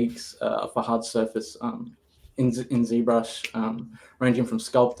techniques for hard surface in ZBrush, ranging from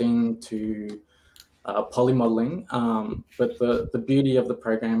sculpting to poly modeling. But the beauty of the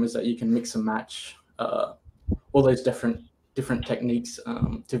program is that you can mix and match all those different techniques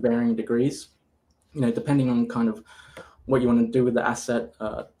to varying degrees, you know, depending on kind of what you want to do with the asset,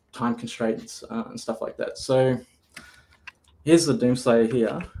 time constraints, and stuff like that. So here's the Doomslayer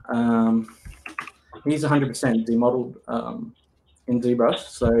here. He's 100% demodeled in ZBrush.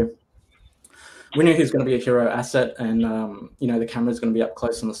 So we knew he was going to be a hero asset, and you know, the camera is going to be up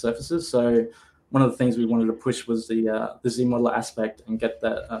close on the surfaces. So one of the things we wanted to push was the Z modeler aspect and get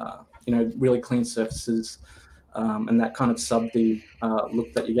that you know, really clean surfaces and that kind of sub-D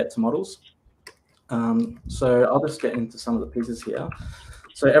look that you get to models. So I'll just get into some of the pieces here.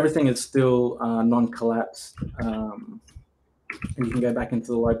 So everything is still non-collapsed. And you can go back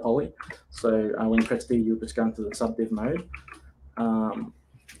into the low poly. So when you press D, you'll just go into the sub-div mode. And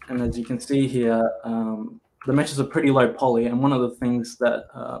as you can see here, the meshes are pretty low poly. And one of the things that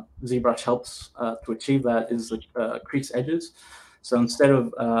ZBrush helps to achieve that is the crease edges. So instead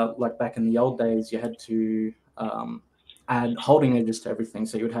of like back in the old days, you had to add holding edges to everything.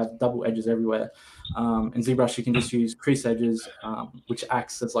 So you would have double edges everywhere. In ZBrush, you can just use crease edges, which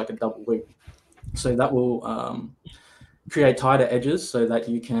acts as like a double loop. So that will create tighter edges so that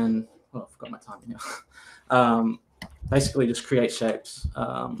you can, oh, I forgot my timing here. Basically just create shapes.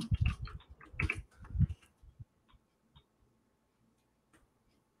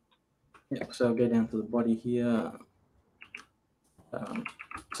 Yeah, so I'll go down to the body here.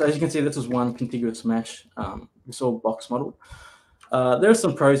 So as you can see, this is one contiguous mesh. It's all box modeled. There are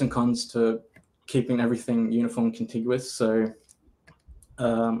some pros and cons to keeping everything uniform and contiguous. So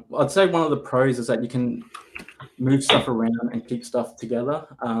I'd say one of the pros is that you can move stuff around and keep stuff together.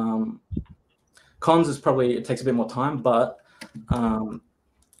 Cons is probably it takes a bit more time, but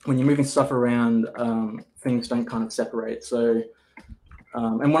when you're moving stuff around, things don't kind of separate. So,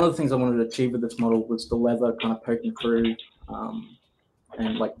 and one of the things I wanted to achieve with this model was the leather kind of poking through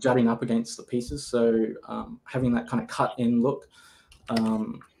and like jutting up against the pieces. So having that kind of cut in look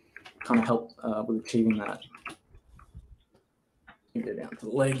kind of helped with achieving that. You go down to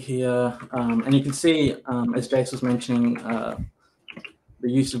the leg here, and you can see, as Jace was mentioning, the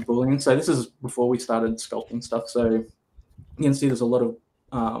use of Boolean. So this is before we started sculpting stuff. So you can see there's a lot of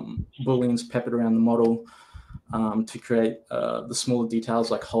Booleans peppered around the model to create the smaller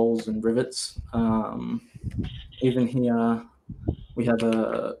details like holes and rivets. Even here, we have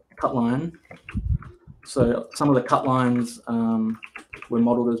a cut line. So some of the cut lines were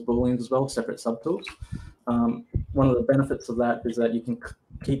modeled as Booleans as well, separate subtools. One of the benefits of that is that you can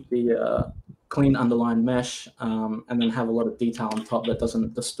keep the clean underlined mesh and then have a lot of detail on top that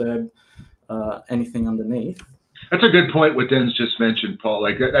doesn't disturb anything underneath. That's a good point. What Den's just mentioned, Paul.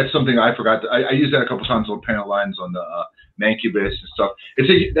 Like that's something I forgot. I use that a couple times on panel lines on the Mancubus and stuff.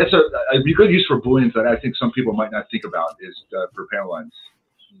 That's a good use for booleans that I think some people might not think about is for panel lines.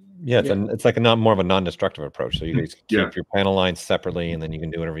 Yeah, it's like more of a non-destructive approach. So you guys keep your panel lines separately, and then you can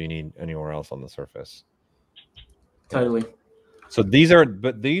do whatever you need anywhere else on the surface. Totally. So these are,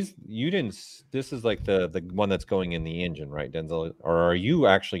 but these you didn't. This is like the one that's going in the engine, right, Denzil? Or are you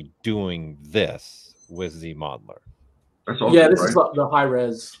actually doing this with ZModeler? That's awesome, yeah, this right? is like the high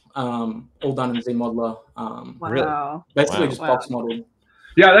res, all done in ZModeler. Wow. Basically just box modeled.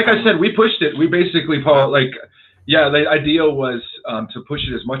 Yeah, like I said, we pushed it. We basically, Paul, like, yeah, the idea was to push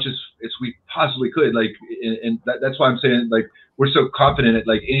it as much as we possibly could. Like, and that's why I'm saying, like, we're so confident that,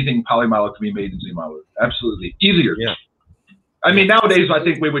 like, anything polymodel can be made in ZModeler. Absolutely. Easier. Yeah. I mean, nowadays, I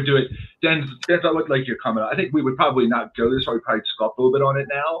think we would do it. Denz, I would like your comment. I think we would probably not go this far. We'd probably sculpt a little bit on it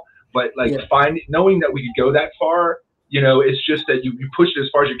now. But, like, knowing that we could go that far, you know, it's just that you push it as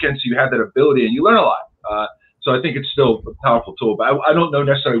far as you can so you have that ability and you learn a lot. So I think it's still a powerful tool. But I don't know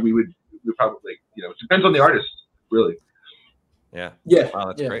necessarily we probably, you know, it depends on the artist, really. Yeah. Yeah. Wow,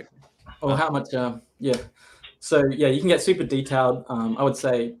 that's great. Or how much, yeah. So, yeah, you can get super detailed. I would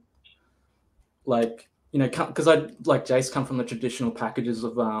say, like, you know, because I, like Jace, come from the traditional packages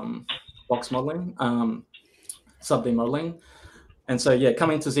of box modeling, sub-D modeling. And so, yeah,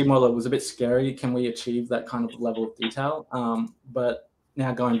 coming to ZModeler was a bit scary. Can we achieve that kind of level of detail? But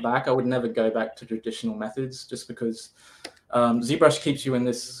now going back, I would never go back to traditional methods just because ZBrush keeps you in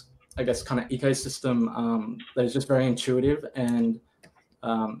this, I guess, kind of ecosystem that is just very intuitive. And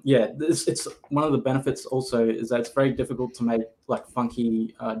yeah, it's one of the benefits also is that it's very difficult to make like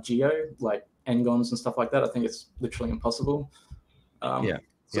funky geo, like n-gons and stuff like that. I think it's literally impossible.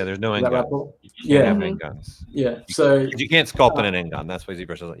 Yeah, there's no n-gon. n-guns. Yeah, so you can't sculpt in an n-gon. That's why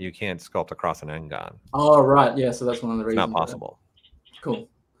ZBrush doesn't. You can't sculpt across an n-gon. Oh, right. Yeah, so that's one of the reasons. It's not possible. Cool.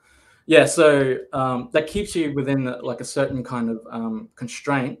 Yeah, so that keeps you within like a certain kind of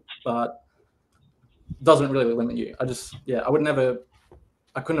constraint, but doesn't really limit you. I would never.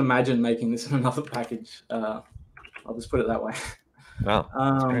 I couldn't imagine making this in another package. I'll just put it that way. Wow.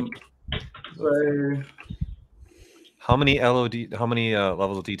 So, how many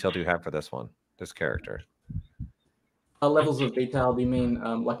levels of detail do you have for this one? This character? Levels of detail? Do you mean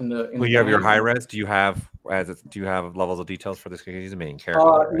like in the? Well, you have your high res. Do you have levels of details for this? He's the main character.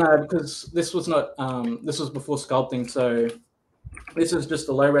 Right? No, because this was not. This was before sculpting, so this is just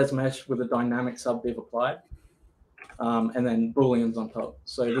a low res mesh with a dynamic sub-div applied. And then booleans on top.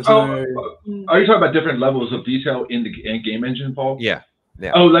 So there's no. Are you talking about different levels of detail in the game engine, Paul? Yeah.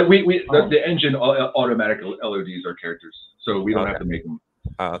 Yeah. Oh, like the engine automatic LODs are characters, so we don't have to make them.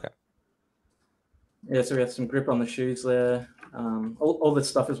 Oh, okay. Yeah, so we have some grip on the shoes there. All this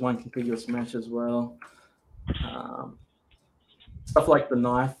stuff is one contiguous mesh as well. Stuff like the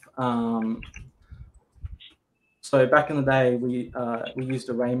knife. So back in the day, we used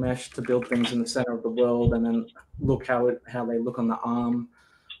array mesh to build things in the center of the world, and then look how they look on the arm,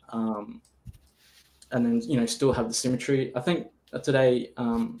 and then still have the symmetry. I think today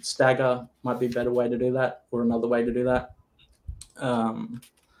stagger might be a better way to do that, or another way to do that.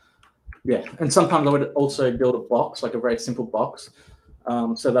 Yeah, and sometimes I would also build a box, like a very simple box,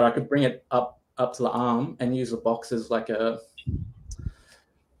 so that I could bring it up to the arm and use the box as like an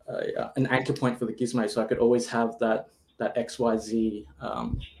anchor point for the gizmo, so I could always have that XYZ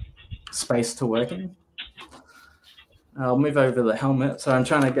space to work in. I'll move over to the helmet. So I'm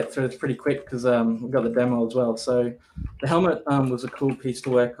trying to get through this pretty quick because we've got the demo as well. So the helmet was a cool piece to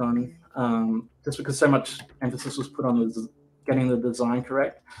work on, just because so much emphasis was put on getting the design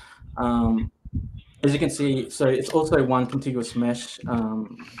correct. As you can see, so it's also one contiguous mesh.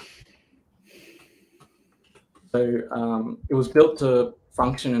 So it was built to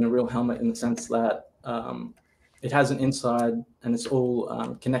function in a real helmet in the sense that it has an inside and it's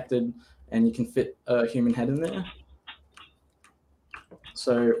all connected, and you can fit a human head in there.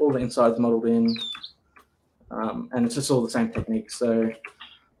 So all the inside's modeled in, and it's just all the same technique. So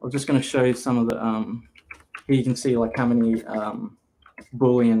I'm just going to show you some of the, here you can see like how many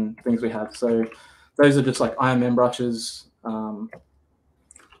Boolean things we have. So those are just like IMM brushes,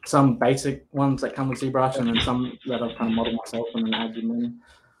 some basic ones that come with ZBrush, and then some that I've kind of modeled myself and then add them in.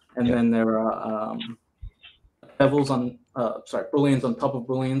 And then there are levels on, Booleans on top of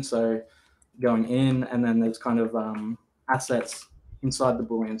Booleans, so going in, and then there's kind of assets inside the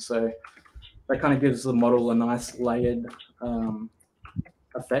Boolean. So that kind of gives the model a nice layered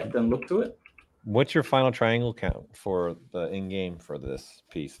effect and look to it. What's your final triangle count for the in-game for this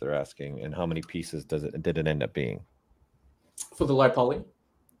piece they're asking, and how many pieces did it end up being? For the low poly?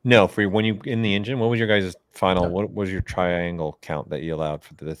 No, for when you in the engine, what was your guys' final? What was your triangle count that you allowed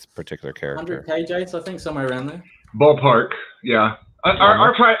for this particular character? 100 kJs, I think, somewhere around there. Ballpark, yeah.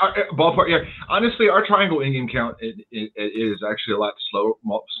 Our ballpark, yeah. Honestly, our triangle in-game count is actually a lot smaller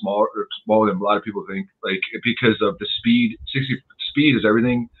than a lot of people think. Like because of the speed, 60 speed is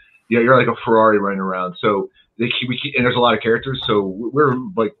everything. Yeah, you're like a Ferrari running around. So and there's a lot of characters. So we're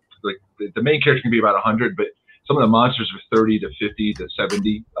like the main character can be about 100, but some of the monsters are 30 to 50 to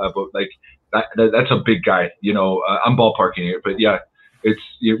 70. But like that's a big guy. You know, I'm ballparking it, but yeah.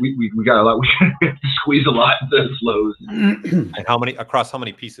 We got a lot. We have to squeeze a lot into the slows. And how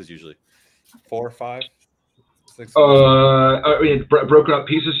many pieces usually? 4 or 5, 6? I mean, broken up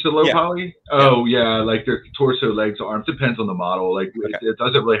pieces to low poly. Oh yeah, like their torso, legs, arms. Depends on the model. Like it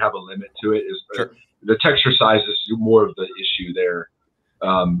doesn't really have a limit to it. Sure. The texture size is more of the issue there.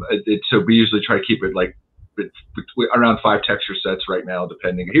 So we usually try to keep it like around 5 texture sets right now,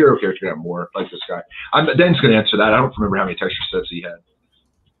 depending. A hero character can have more, like this guy. Den's going to answer that. I don't remember how many texture sets he had.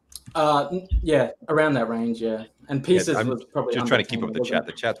 Yeah, around that range, yeah. And pieces was probably just trying to keep up with the chat.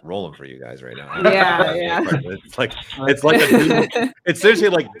 The chat's rolling for you guys right now. Yeah. It's like a Doom. It's seriously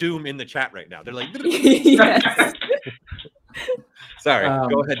like Doom in the chat right now. They're like, yes. Sorry,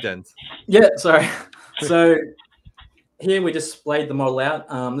 go ahead, Dens. Yeah, sorry. So here we just splayed the model out.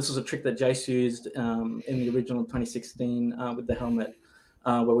 This was a trick that Jace used in the original 2016 with the helmet,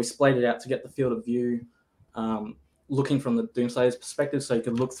 where we splayed it out to get the field of view looking from the Doomslayer's perspective, so you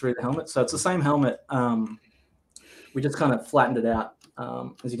could look through the helmet. So it's the same helmet. We just kind of flattened it out.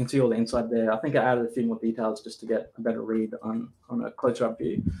 As you can see all the inside there. I think I added a few more details just to get a better read on a closer up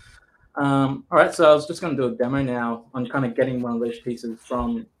view. All right, so I was just going to do a demo now on kind of getting one of those pieces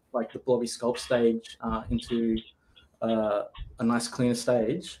from like the blobby sculpt stage into a nice cleaner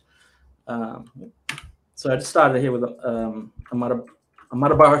stage. So I just started here with a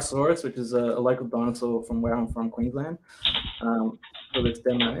Mudabarasaurus, which is a local dinosaur from where I'm from, Queensland, for this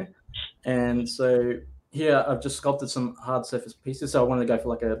demo. And so here I've just sculpted some hard surface pieces. So I wanted to go for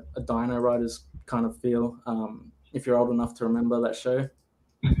like a Dino Riders kind of feel. If you're old enough to remember that show,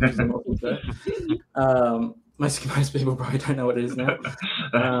 which is an awesome show. Most people probably don't know what it is now.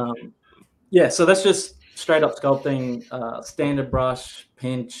 Yeah, so that's just straight up sculpting, standard brush,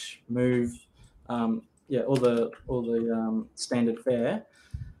 pinch, move. Yeah, all the standard fare.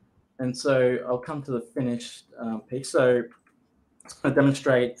 And so I'll come to the finished piece. So it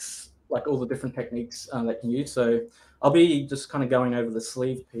demonstrates like all the different techniques that you can use. So I'll be just kind of going over the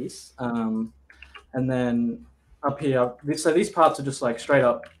sleeve piece. And then up here, so these parts are just like straight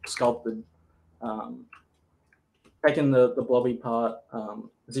up sculpted. Taking the blobby part,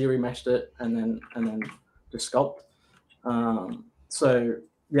 Z-remeshed it, and then just sculpt. So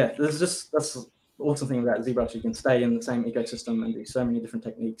yeah, that's awesome thing about ZBrush. You can stay in the same ecosystem and do so many different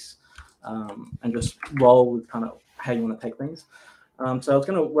techniques, and just roll with kind of how you want to take things. So I was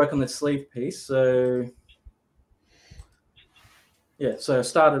going to work on this sleeve piece. So yeah, so I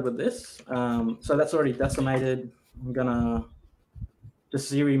started with this. So that's already decimated. I'm gonna just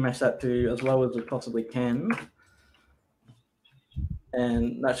Z-remesh that to as low as we possibly can.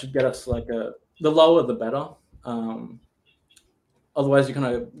 And that should get us like the lower the better. Otherwise, you're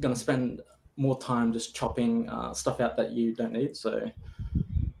kind of going to spend more time just chopping stuff out that you don't need. So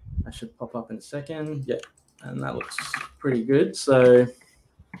that should pop up in a second. Yeah, and that looks pretty good. So it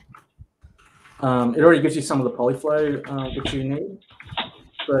already gives you some of the polyflow which you need.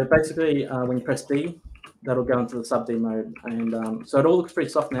 So basically, when you press D, that'll go into the sub D mode. And so it all looks pretty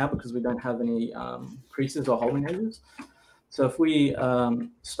soft now because we don't have any creases or holding edges. So if we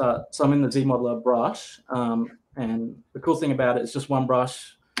start, so I'm in the ZModeler brush, and the cool thing about it is just one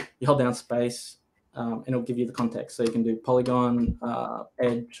brush, you hold down space, and it'll give you the context. So you can do polygon,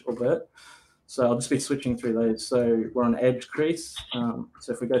 edge, or vert. So I'll just be switching through those. So we're on edge crease.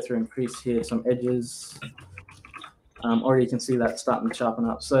 So if we go through and crease here, some edges, already you can see that starting to sharpen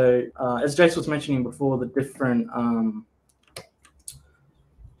up. So as Jace was mentioning before, the different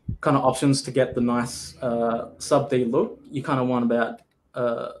kind of options to get the nice sub D look. You kind of want about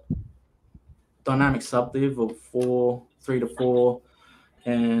dynamic sub div of 3 to 4,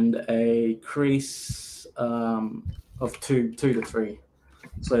 and a crease of 2 to 3.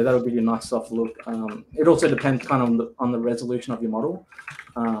 So that'll give you a nice soft look. It also depends kind of on the resolution of your model,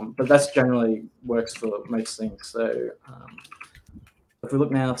 but that's generally works for most things. So if we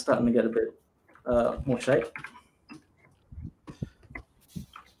look now, starting to get a bit more shape.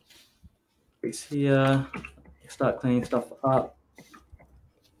 Here, start cleaning stuff up.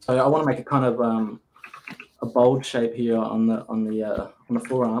 So I want to make a kind of a bold shape here on the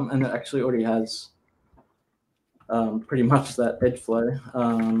forearm, and it actually already has pretty much that edge flow.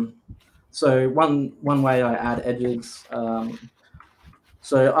 So one way I add edges.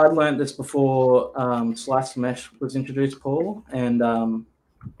 So I learned this before sliced mesh was introduced, Paul, and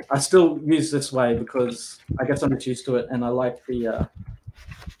I still use this way because I guess I'm just used to it, and I like the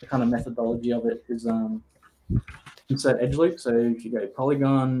kind of methodology of it is insert edge loop. So if you go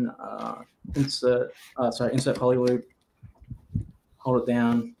polygon, insert poly loop, hold it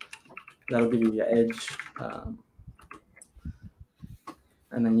down, that'll give you your edge,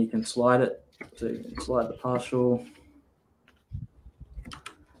 and then you can slide it. So you can slide the partial,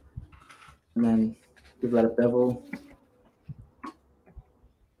 and then give that a bevel.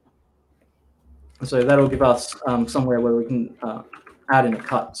 So that'll give us somewhere where we can add in a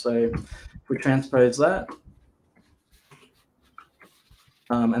cut. So if we transpose that,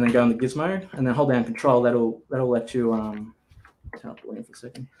 and then go in the gizmo, and then hold down Control, that'll let you. Wait for a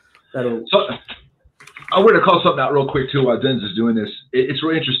second. That'll. So, I want to call something out real quick too while Denz is doing this. It's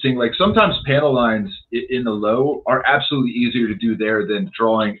really interesting. Like sometimes panel lines in the low are absolutely easier to do there than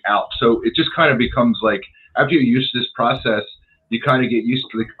drawing out. So it just kind of becomes like after you're used to this process, you kind of get used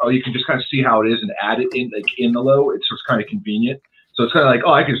to like, oh, you can just kind of see how it is and add it in like in the low. It's just kind of convenient. So it's kind of like,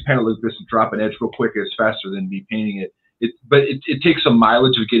 oh, I can just panel loop this and drop an edge real quick. It's faster than me painting it. But it takes some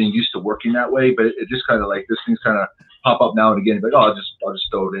mileage of getting used to working that way. But it just kind of like this thing's kind of pop up now and again. Like, oh, I'll just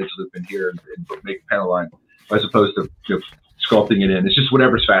throw an edge loop in here and make a panel line, as opposed to sculpting it in. It's just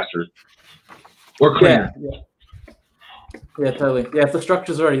whatever's faster or cleaner. Yeah, totally. Yeah, if the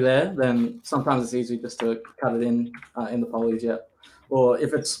structure's already there, then sometimes it's easy just to cut it in the polys. Yeah, or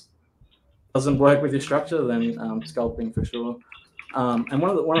if it doesn't work with your structure, then sculpting for sure. And one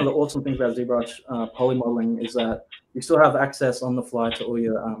of the awesome things about ZBrush poly modeling is that you still have access on the fly to all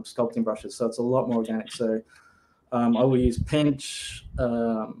your sculpting brushes, so it's a lot more organic. So I will use pinch,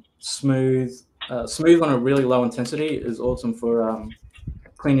 smooth. Smooth on a really low intensity is awesome for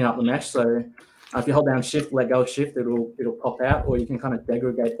cleaning up the mesh. So if you hold down Shift, let go of Shift, it'll pop out, or you can kind of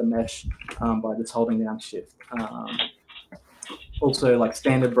degradate the mesh by just holding down Shift. Also, like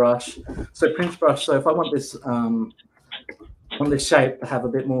standard brush. So pinch brush. So if I want this shape to have a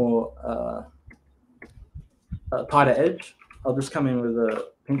bit more tighter edge, I'll just come in with a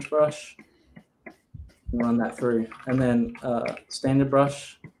pinch brush and run that through, and then standard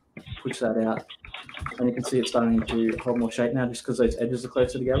brush, push that out, and you can see it's starting to hold more shape now just because those edges are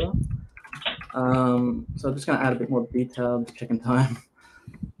closer together. So I'm just going to add a bit more detail, just checking time.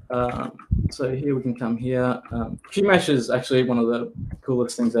 So here we can come here. Q-mesh is actually one of the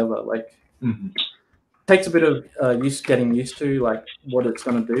coolest things ever. Like, takes a bit of getting used to like what it's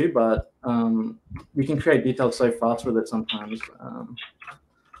going to do, but you can create details so fast with it sometimes.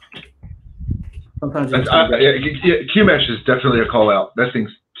 Sometimes Q-mesh is definitely a call out. That thing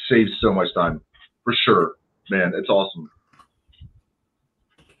saves so much time, for sure. Man, it's awesome.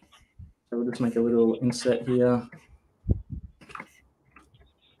 So we'll just make a little inset here.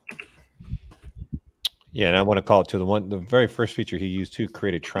 Yeah, and I want to call it to the very first feature he used too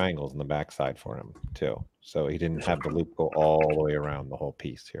created triangles in the backside for him too. So he didn't have the loop go all the way around the whole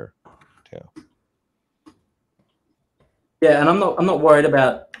piece here too. Yeah, and I'm not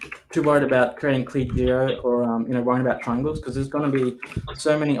too worried about creating clear geo or worrying about triangles, because there's going to be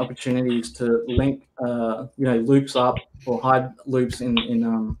so many opportunities to link loops up or hide loops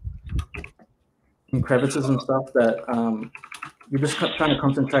in crevices and stuff that you're just trying to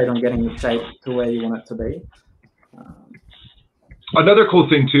concentrate on getting the shape to where you want it to be. Another cool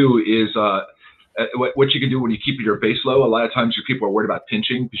thing too is what you can do when you keep your base low. A lot of times your people are worried about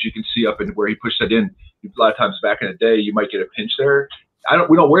pinching, because you can see up in where he pushed that in. A lot of times back in the day, you might get a pinch there.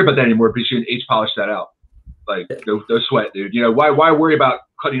 We don't worry about that anymore, because you can H polish that out. Like no sweat, dude. Why worry about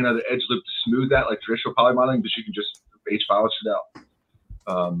cutting another edge loop to smooth that like traditional poly modeling? Because you can just H polish it out.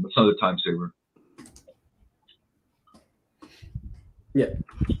 It's another time saver. Yeah,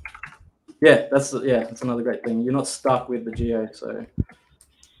 that's another great thing. You're not stuck with the geo. So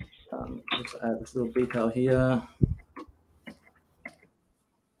let's add this little detail here.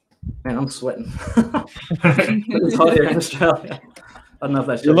 Man, I'm sweating. It's hot here in Australia. I don't know if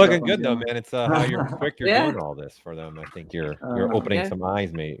that's. You're looking good though, man. It's how you're quick. You're doing all this for them. I think you're opening some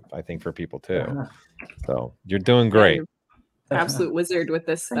eyes, mate. I think for people too. So you're doing great. Absolute wizard with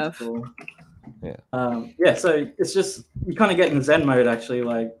this stuff. Cool. Yeah. So it's just you kind of get in Zen mode actually,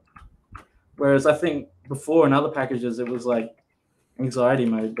 like. Whereas I think before in other packages it was like anxiety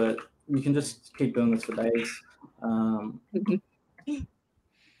mode, but you can just keep doing this for days.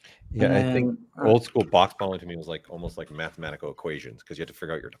 Yeah, I think old school box modeling to me was like almost like mathematical equations, because you had to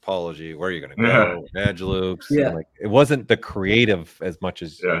figure out your topology, where you're going to go, edge loops. Yeah, like it wasn't the creative as much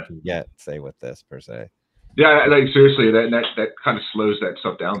as you can get, say, with this per se. Yeah, like seriously, that kind of slows that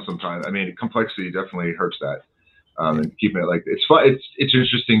stuff down sometimes. I mean, complexity definitely hurts that. And keeping it like it's fun. It's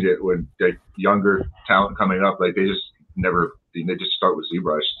interesting that when like younger talent coming up, like they just start with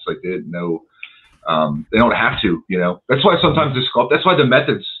ZBrush. It's like they didn't know. They don't have to, you know. That's why sometimes the sculpt. That's why the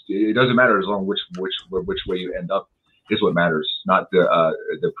methods. It doesn't matter as long which way you end up is what matters. Not the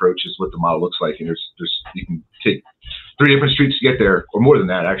approach is what the model looks like. And there's you can take 3 different streets to get there, or more than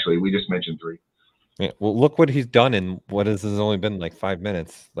that. Actually, we just mentioned 3. Yeah, well, look what he's done in what has only been like 5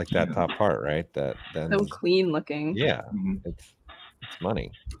 minutes, like that top part, right? That then So clean looking. yeah, it's money.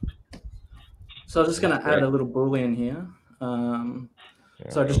 So I'm just going to add a little boolean here.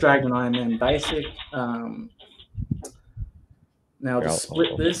 So I just dragged an IMM basic. Now I'll just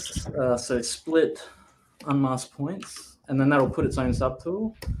split this. So split unmasked points, and then that'll put its own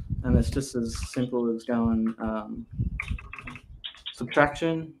subtool, and it's just as simple as going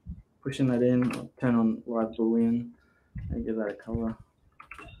subtraction. Pushing that in, I'll turn on live boolean, and give that a color,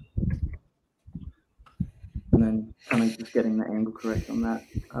 and then kind of just getting the angle correct on that.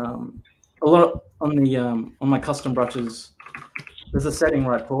 A lot on my custom brushes, there's a setting,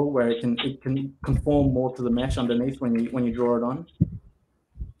 right, Paul, where it can conform more to the mesh underneath when you draw it on.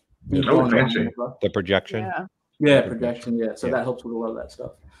 The projection. Yeah, projection. Yeah, so that helps with a lot of that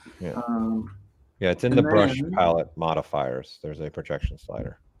stuff. Yeah, yeah, it's in the brush palette modifiers. There's a projection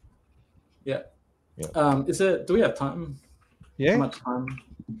slider. Yeah. Do we have time? Yeah. How much time?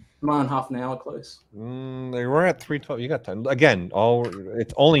 Am I on half an hour close? We're at 3:12. You got time. Again,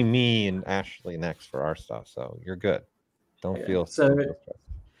 it's only me and Ashley next for our stuff, so you're good. Don't feel so.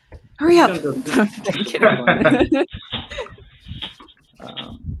 Hurry up.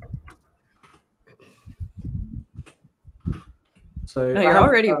 So no, you're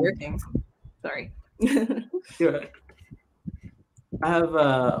already working. Sorry. I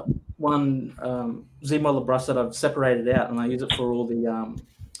have one Z-modeler brush that I've separated out, and I use it for all the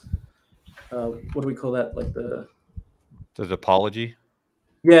what do we call that? Like the topology.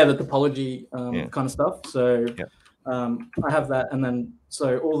 Yeah, the topology kind of stuff. So I have that, and then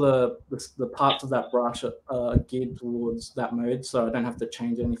so all the parts of that brush are geared towards that mode, so I don't have to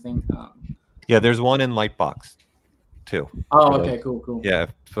change anything. Yeah, there's one in Lightbox too. Oh, okay, cool. Yeah,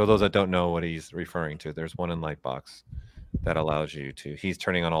 for those that don't know what he's referring to, there's one in Lightbox that allows you to. He's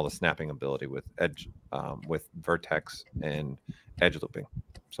turning on all the snapping ability with edge, with vertex and edge looping,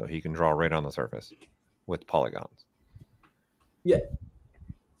 so he can draw right on the surface with polygons. Yeah.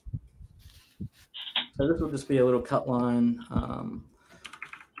 So this will just be a little cut line.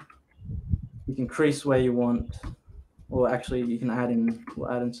 You can crease where you want, or actually you can add in. We'll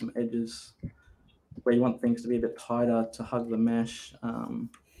add in some edges where you want things to be a bit tighter to hug the mesh.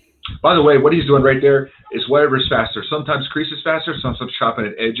 By the way, what he's doing right there is whatever's faster. Sometimes crease is faster, sometimes chopping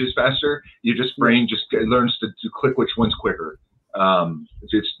at edge is faster. Brain just learns to click which one's quicker.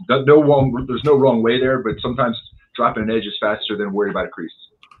 There's no wrong way there, but sometimes dropping an edge is faster than worrying about a crease.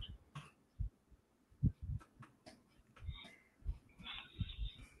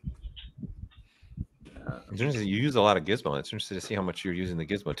 You use a lot of Gizmo. It's interesting to see how much you're using the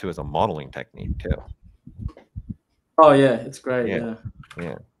Gizmo too as a modeling technique too. Oh yeah, it's great. Yeah.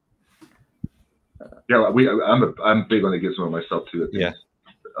 Yeah, I'm big on the Gizmo myself too. Yeah.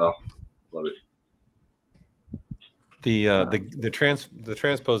 Oh, love it. The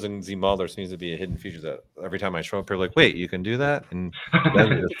transposing Z-modeler seems to be a hidden feature that every time I show up here, like, wait, you can do that, and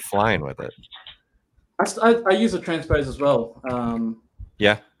then just flying with it. I use a transpose as well.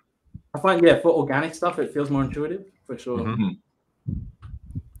 Yeah. I find for organic stuff it feels more intuitive for sure. Mm-hmm.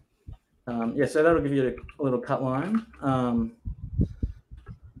 So that'll give you a little cut line.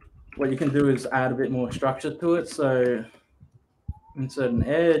 What you can do is add a bit more structure to it. So insert an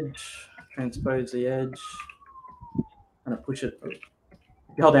edge, transpose the edge, and push it. If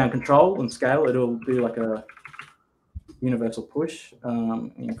you hold down Control and scale, it'll do like a universal push.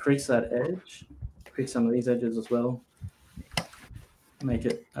 Increase that edge, increase some of these edges as well. Make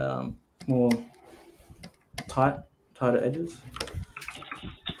it more tighter edges,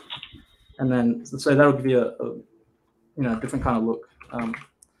 and then so that'll give you a different kind of look.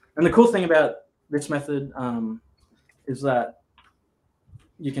 And the cool thing about this method is that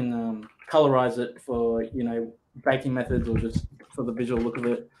you can colorize it for baking methods or just for the visual look of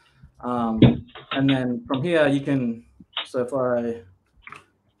it. And then from here you can where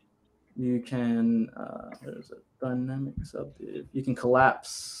is it? Dynamic subdiv. You can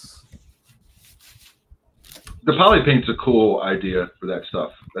collapse. The poly paint's a cool idea for that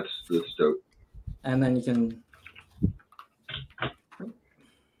stuff. That's dope. And then you can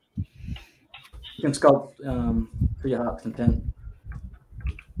sculpt to your heart's content.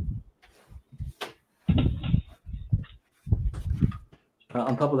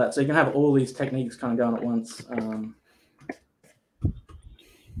 on top of that. So you can have all these techniques kind of going at once.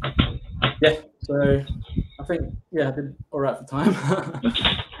 Yeah, so I think, yeah, I did all right for time.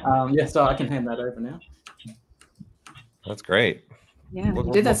 Yeah, so I can hand that over now. That's great. Yeah,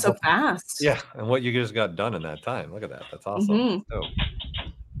 you did that so fast. Yeah, and what you just got done in that time. Look at that. That's awesome.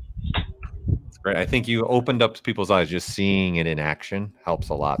 That's great. I think you opened up people's eyes. Just seeing it in action helps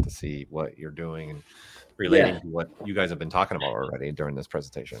a lot to see what you're doing and relating to what you guys have been talking about already during this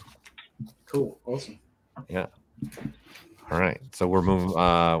presentation. Cool. Awesome. Yeah. All right. So we're moving.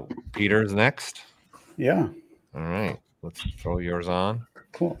 Peter's next. Yeah. All right. Let's throw yours on.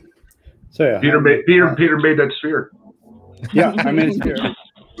 Cool. So yeah, Peter made that sphere. Yeah, I made a sphere.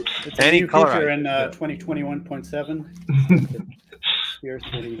 It's a Any new color feature in 2021.7.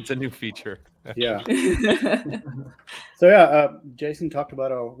 It's a new feature. Yeah. So yeah, Jason talked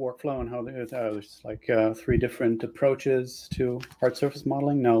about our workflow and how there's like 3 different approaches to hard surface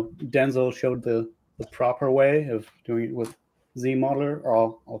modeling. Now, Denzil showed the proper way of doing it with ZModeler,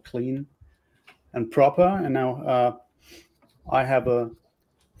 all clean and proper. And now I have a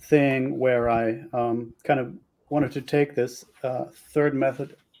thing where I kind of wanted to take this third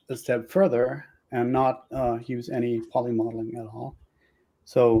method a step further and not use any poly modeling at all.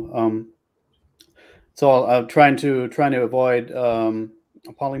 So I'm trying to avoid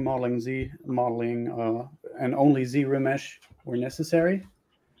poly modeling, Z modeling, and only Z remesh where necessary.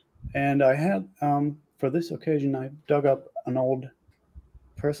 And I had for this occasion I dug up an old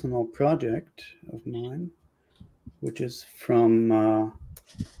personal project of mine, which is from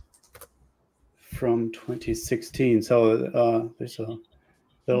 2016. So there's a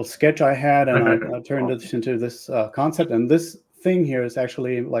little sketch I had, and I turned it into this concept. And this thing here is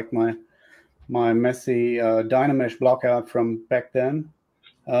actually like my messy Dynamesh blockout from back then.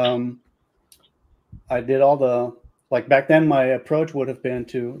 I did all the, like back then my approach would have been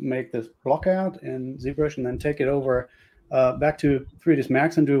to make this blockout in ZBrush and then take it over back to 3ds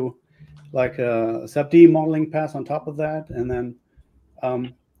Max and do like a sub-D modeling pass on top of that. And then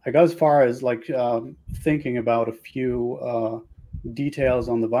I got as far as like thinking about a few details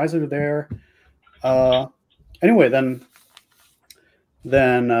on the visor there. Anyway, then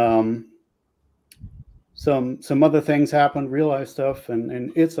some other things happened, real life stuff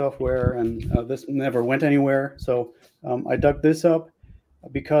and id software, and this never went anywhere. So I dug this up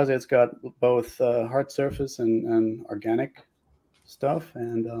because it's got both hard surface and organic stuff,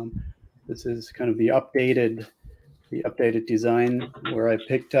 and this is kind of the updated design where I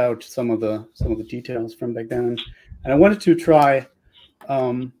picked out some of the details from back then, and I wanted to try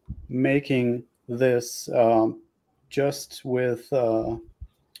making this just with the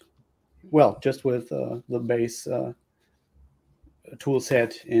base tool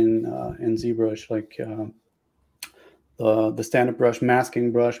set in ZBrush, like the standard brush,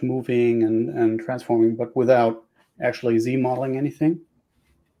 masking brush, moving and transforming, but without actually Z modeling anything.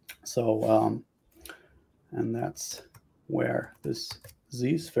 So and that's where this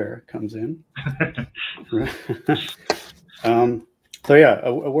Z sphere comes in. So yeah,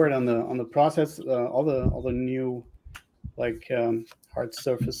 a word on the process. All the new like hard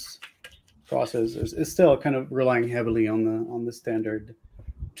surface process is still kind of relying heavily on the standard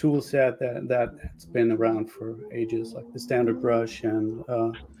tool set that's been around for ages, like the standard brush and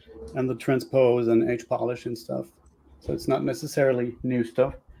the transpose and edge polish and stuff. So it's not necessarily new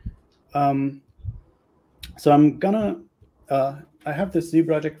stuff. So I'm gonna I have this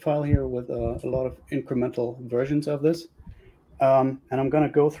ZBrush file here with a lot of incremental versions of this, and I'm gonna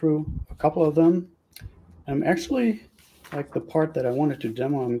go through a couple of them. I'm actually, like the part that I wanted to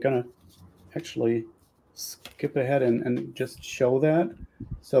demo, I'm gonna actually skip ahead and just show that.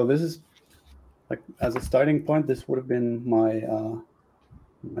 So this is like, as a starting point, this would have been my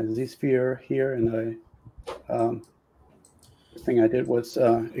my Z-sphere here, and the thing I did was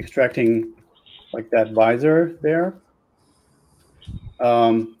extracting like that visor there,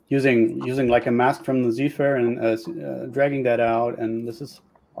 using like a mask from the Z-sphere and dragging that out. And this is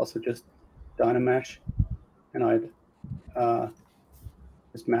also just Dynamesh, and I'd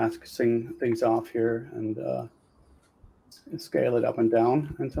just mask things off here and scale it up and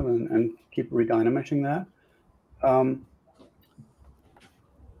down and so and keep redynameshing that.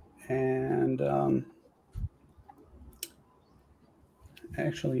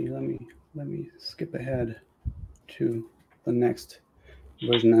 Actually, let me skip ahead to the next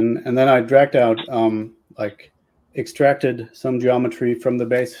version, and then I dragged out like extracted some geometry from the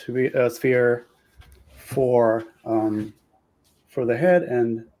base sphere for the head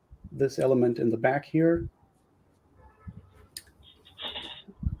and this element in the back here.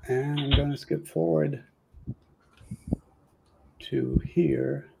 And I'm going to skip forward to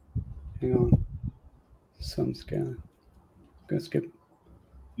here. Hang on. Some scan. Gonna skip.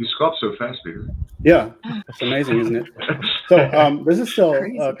 You sculpt so fast, Peter. Yeah, it's amazing, isn't it? So this is still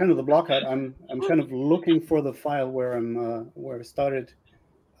kind of the block out. I'm kind of looking for the file where where I started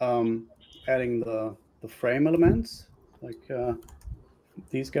adding the frame elements, like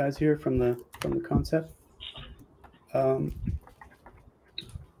these guys here from the concept.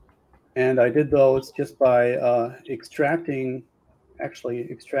 And I did those just by extracting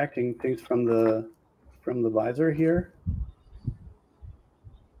things from the visor here,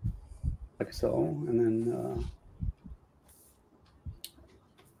 like so, and then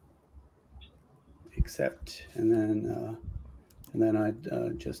accept, and then I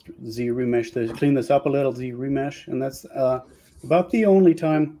just Z remesh this, clean this up a little, Z remesh, and that's about the only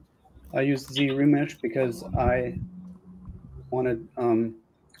time I used Z remesh, because I wanted to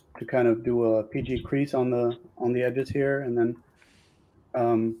kind of do a PG crease on the edges here, and then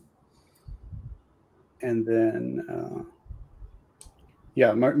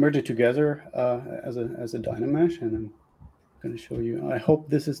yeah, merge it together as a Dynamesh, and I'm going to show you. I hope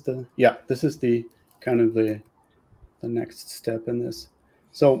this is the kind of the next step in this.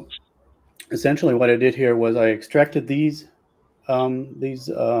 So essentially, what I did here was I extracted these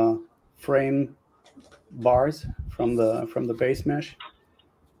frame bars from the base mesh,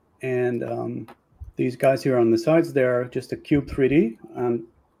 and these guys here on the sides, they're just a cube 3D, and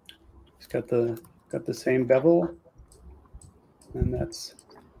it's got the same bevel, and it's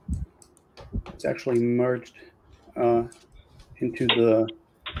actually merged into the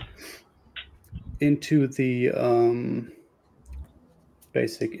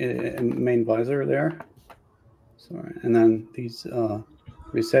basic main visor there. Sorry, and then these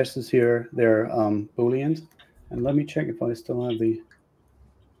recesses here, they're booleans, and let me check if I still have the.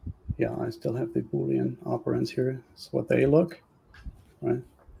 Yeah, I still have the Boolean operands here. That's what they look, right?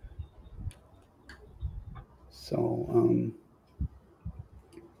 So,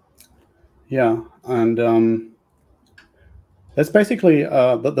 yeah, and that's basically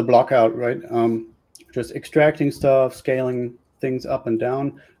the block out, right? Just extracting stuff, scaling things up and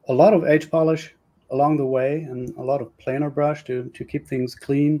down. A lot of edge polish along the way, and a lot of planar brush to keep things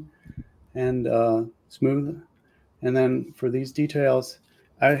clean and smooth. And then for these details,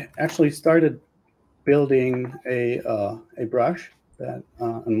 I actually started building a brush, that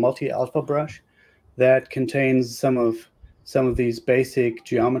a multi-alpha brush that contains some of these basic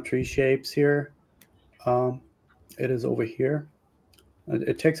geometry shapes here. It is over here.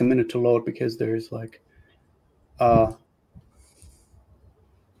 It takes a minute to load because there's like a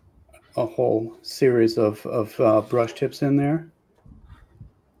whole series of brush tips in there.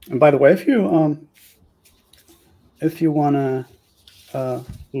 And by the way, if you want to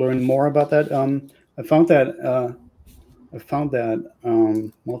learn more about that, I found that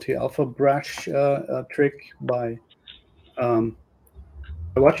multi-alpha brush trick by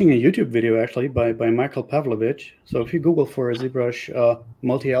watching a YouTube video, actually, by Michael Pavlovich. So if you Google for a ZBrush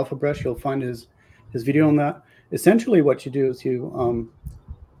multi-alpha brush, you'll find his video on that. Essentially, what you do is you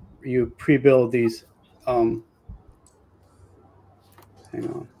pre-build these. Hang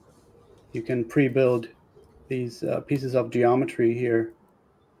on. You can pre-build these pieces of geometry here,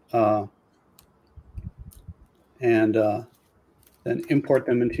 and then import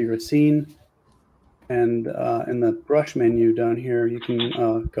them into your scene. And in the brush menu down here, you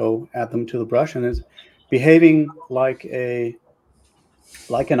can go add them to the brush, and it's behaving like an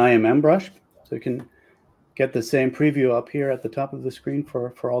IMM brush. So you can get the same preview up here at the top of the screen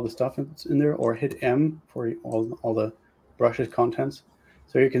for all the stuff that's in there, or hit M for all the brush's contents.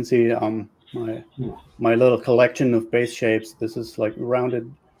 So you can see my little collection of base shapes. This is like rounded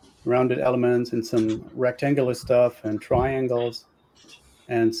elements, and some rectangular stuff, and triangles,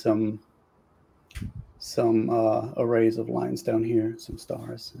 and some arrays of lines down here, some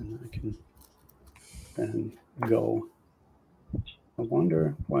stars, and I can then go. I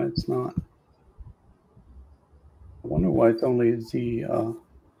wonder why it's not. I wonder why it's only Z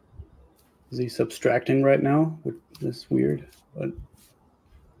subtracting right now. That's weird, but.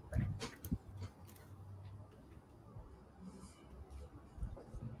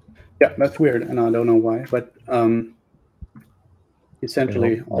 Yeah, that's weird, and I don't know why, but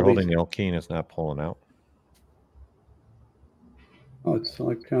essentially, you're holding the L key and it's not pulling out. Oh, it's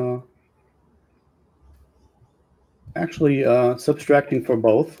like actually subtracting for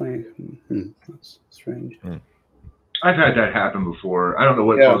both. That's strange. I've had that happen before. I don't know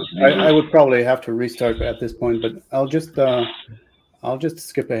what. Yeah, I would probably have to restart at this point, but I'll just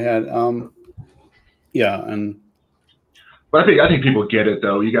skip ahead. Yeah, and. But I think people get it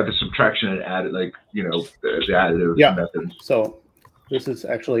though. You got the subtraction and added, like, you know, the additive method. So this is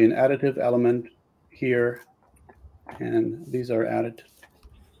actually an additive element here, and these are added.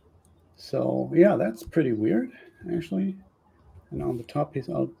 So yeah, that's pretty weird, actually. And on the top piece,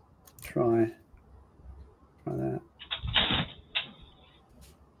 I'll try that.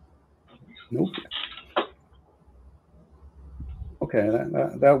 Nope. Okay,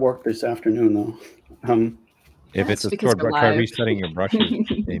 that worked this afternoon though. If it's a stored brush, try resetting your brushes.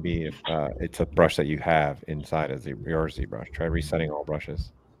 Maybe if it's a brush that you have inside of your ZBrush, try resetting all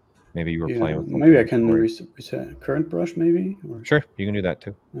brushes. Maybe you were playing with. Maybe I can reset current brush, maybe. Or... Sure, you can do that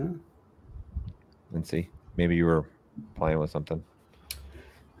too. Yeah. And see, maybe you were playing with something.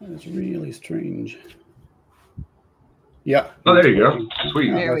 That's really strange. Yeah. Oh, there you go.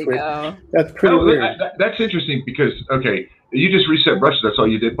 Sweet. There we go. That's pretty weird. That's interesting because, okay, you just reset brushes. That's all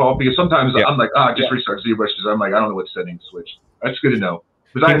you did, Paul? Because sometimes I'm like, just restart ZBrush because I'm like, I don't know what setting to switch. That's good to know.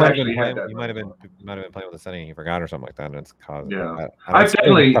 Because I actually had that. You might have been playing with a setting you forgot or something like that, and it's causing. Yeah. I've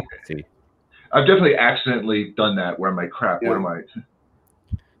definitely accidentally done that where I'm like, crap, what am I?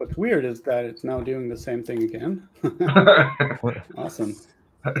 What's weird is that it's now doing the same thing again. Awesome.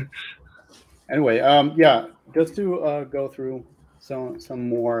 Anyway, yeah, just to go through some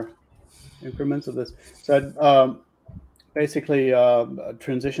more increments of this. So basically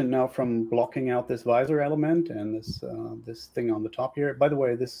transition now from blocking out this visor element and this thing on the top here. By the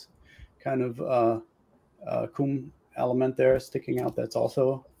way, this kind of comb element there sticking out, that's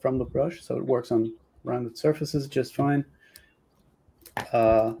also from the brush, so it works on rounded surfaces just fine.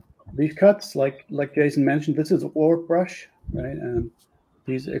 These cuts, like Jason mentioned, this is orb brush, right? And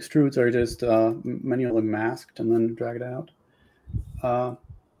these extrudes are just manually masked and then dragged out.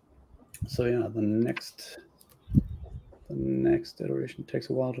 So yeah, the next iteration takes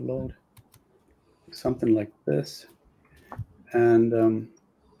a while to load. Something like this, and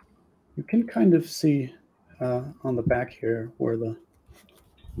you can kind of see on the back here where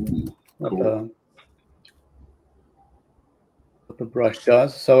what the brush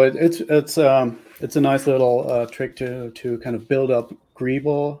does. So it's a nice little trick to kind of build up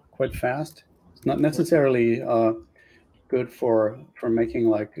greeble quite fast. It's not necessarily good for making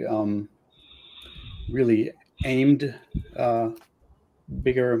like really aimed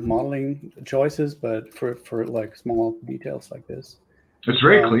bigger modeling choices, but for like small details like this. It's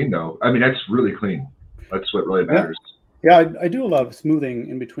very clean though. I mean, that's really clean. That's what really matters. Yeah, I do a lot of smoothing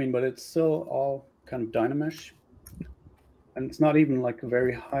in between, but it's still all kind of Dynamesh. And it's not even like a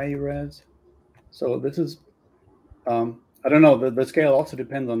very high res. So this is, I don't know, the scale also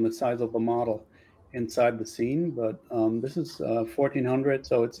depends on the size of the model inside the scene, but this is 1400,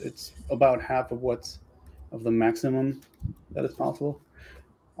 so it's about half of the maximum that is possible.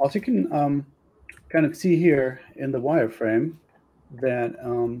 Also, you can kind of see here in the wireframe that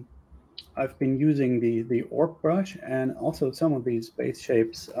I've been using the orb brush and also some of these base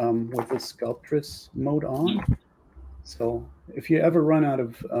shapes with the Sculptress mode on. So if you ever run out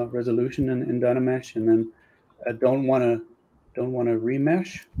of resolution in Dynamesh and then don't want to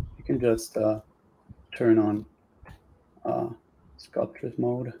remesh, you can just turn on Sculptress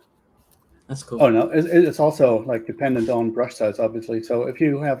mode. That's cool. Oh no, it's also like dependent on brush size, obviously. So if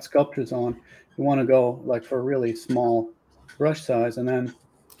you have Sculptress on, you want to go like for a really small brush size, and then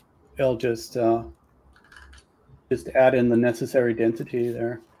it'll just add in the necessary density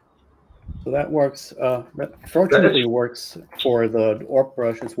there. So that works. That fortunately works for the orb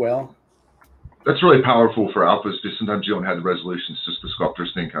brush as well. That's really powerful for alphas because sometimes you don't have the resolution. It's just the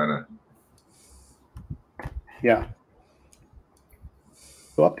Sculptress thing, kind of. Yeah.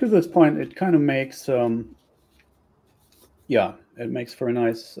 So up to this point, it kind of makes, yeah, it makes for a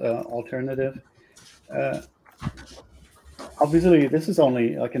nice alternative. Obviously, this is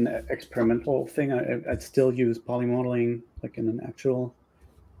only like an experimental thing. I'd still use polymodeling like in an actual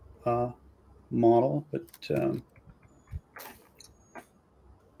model, but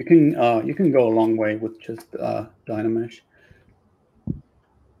you can go a long way with just Dynamesh.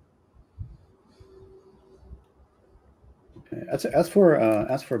 Okay. As for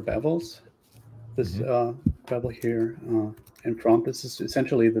bevels, this bevel here in front, this is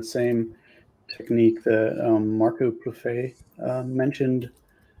essentially the same technique that Marco Plouffe mentioned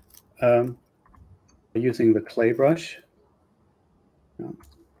using the clay brush. You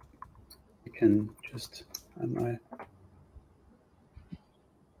can just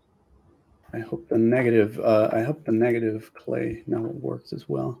I hope the negative clay now works as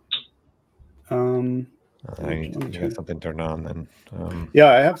well. I need to get something turned on then.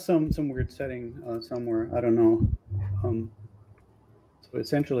 Yeah, I have some weird setting somewhere. I don't know. So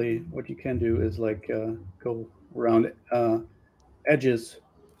essentially, what you can do is like go around edges,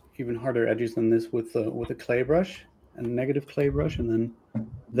 even harder edges than this with a clay brush, a negative clay brush, and then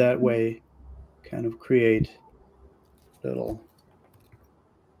that way kind of create little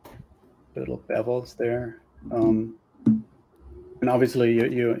bevels there. And obviously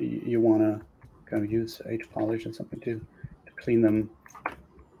you want to kind of use H polish or something to clean them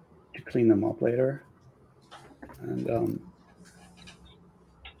up later. And a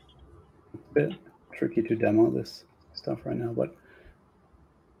bit tricky to demo this stuff right now, but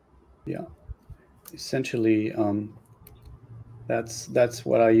yeah, essentially that's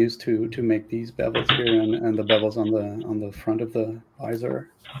what I use to make these bevels here and the bevels on the front of the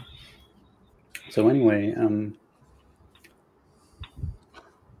visor. So anyway,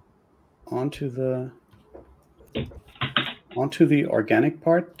 onto the organic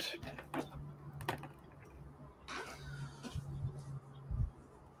part.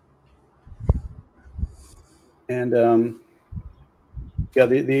 And yeah,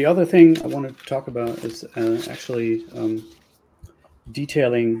 the other thing I wanted to talk about is actually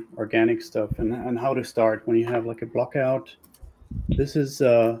detailing organic stuff and how to start when you have like a block out. This is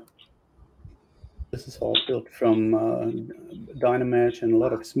all built from Dynamesh and a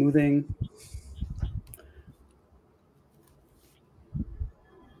lot of smoothing.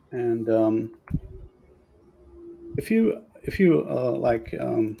 And if you like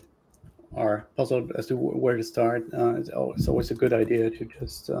are puzzled as to where to start, it's always a good idea to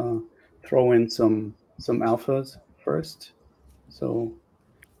just throw in some alphas first. So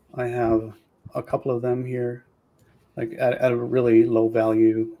I have a couple of them here, like at a really low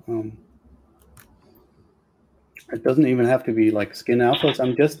value. It doesn't even have to be like skin alphas.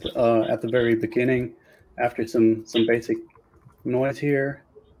 I'm just at the very beginning, after some basic noise here,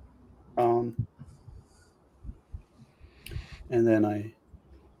 and then I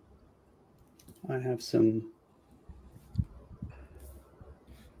have some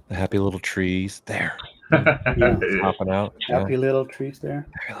the happy little trees there. Yeah, Popping out. Happy little trees there.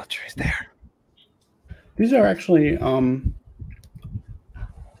 Happy little trees there. These are actually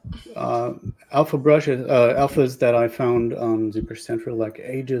alpha brushes, alphas that I found on ZBrush Central like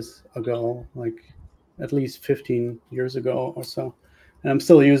ages ago, like at least 15 years ago or so, and I'm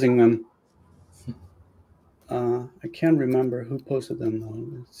still using them. I can't remember who posted them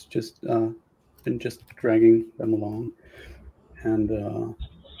though. It's just been just dragging them along. And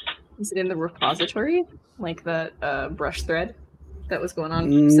is it in the repository, like the brush thread that was going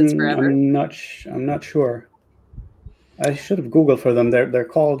on since forever? I'm not sure. I should have Googled for them. They're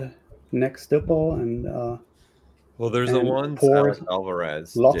called Next Stipple and well, there's the ones Alex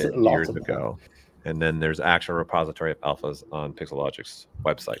Alvarez lots did of years them. ago, and then there's actual repository of alphas on Pixologic's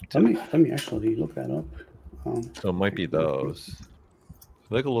website. Let me actually look that up. So it might be those.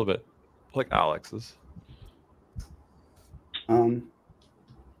 They look a little bit like Alex's.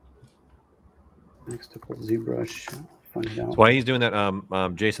 Next Stipple ZBrush. I'll find it out. So while he's doing that,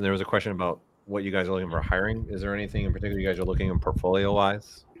 Jason, there was a question about what you guys are looking for hiring. Is there anything in particular you guys are looking in portfolio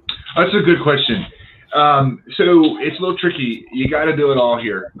wise? That's a good question. So it's a little tricky. You got to do it all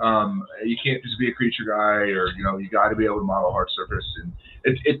here. You can't just be a creature guy, or you got to be able to model hard surface,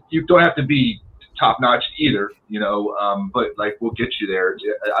 and you don't have to be top notch either. But like we'll get you there.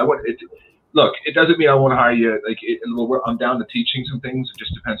 I want it. Look, it doesn't mean I want to hire you. Like I'm down to teaching some things. It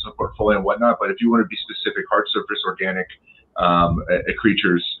just depends on the portfolio and whatnot. But if you want to be specific, hard surface, organic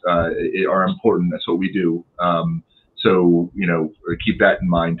creatures are important. That's what we do. So keep that in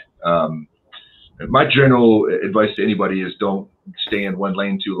mind. My general advice to anybody is don't stay in one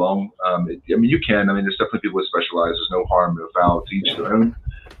lane too long. I mean, you can. I mean, there's definitely people that specialize. There's no harm, no foul, to each their own.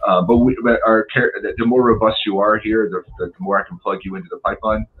 But the more robust you are here, the more I can plug you into the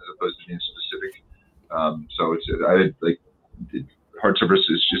pipeline as opposed to being specific. So hard surface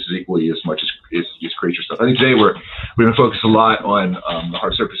is just as equally as much as creature stuff. I think today we're going to focus a lot on the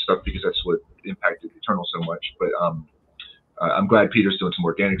hard surface stuff because that's what impacted Eternal so much. But I'm glad Peter's doing some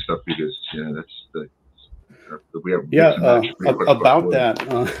organic stuff because that's we have about that.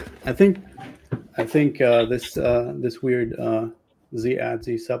 I think this weird Z add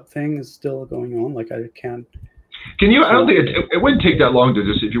Z sub thing is still going on. Like I can't. Can you? I don't think it wouldn't take that long to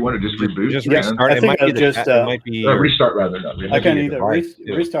just if you want to just reboot. Just restart. It might be restart rather than. I can either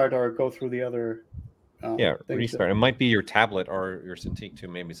restart or go through the other. Restart. It might be your tablet or your Cintiq too.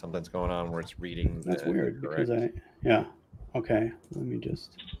 Maybe something's going on where it's reading. That's weird because okay. Let me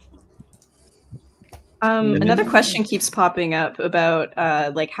just. Another question keeps popping up about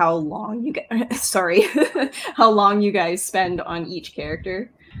like how long you guys how long you guys spend on each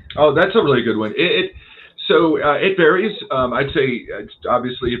character. Oh, that's a really good one. So it varies. I'd say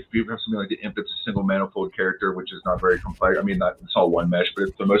obviously if you have something like the imp, it's a single manifold character, which is not very complex. I mean, it's all one mesh, but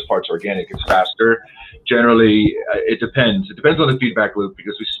for the most part, it's organic. It's faster. Generally, it depends. It depends on the feedback loop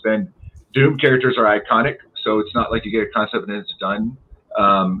because Doom characters are iconic, so it's not like you get a concept and then it's done.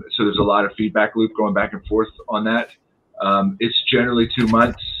 So there's a lot of feedback loop going back and forth on that. It's generally 2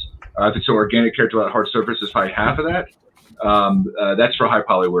 months. If it's an organic character without hard surface, it's probably half of that. That's for high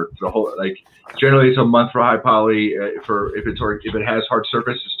poly work. The whole generally it's a month for high poly. If it has hard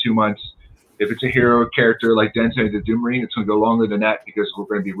surface, it's 2 months. If it's a hero character like Denzil the Doom Marine, it's going to go longer than that because we're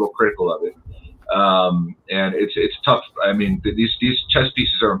going to be real critical of it. And it's tough. I mean, these chess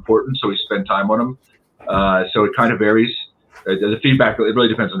pieces are important, so we spend time on them. So it kind of varies. The feedback, it really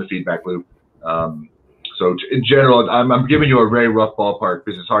depends on the feedback loop. So in general, I'm giving you a very rough ballpark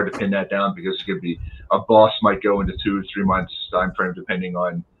because it's hard to pin that down because it could be a boss might go into 2 or 3 months time frame depending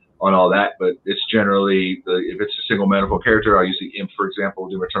on all that. But it's generally if it's a single manifold character, I'll use the imp for example.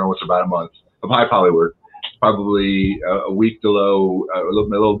 Doom Eternal, it's about a month of high poly work, probably a week to low, a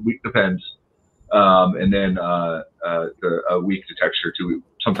little week depends, and then a week to texture.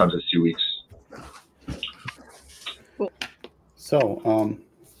 Sometimes it's 2 weeks. So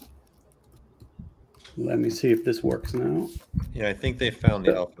let me see if this works now. Yeah, I think they found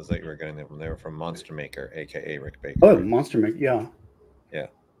the alphas that you were getting them. They were from Monster Maker, aka Rick Baker. Oh, Monster Maker, yeah. Yeah.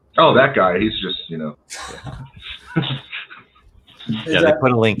 Oh, that guy. He's just, Yeah, they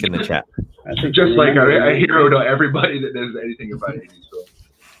put a link in the chat. Just like a hero to everybody that knows anything about 80s. So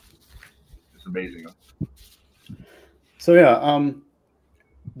it's amazing. So yeah,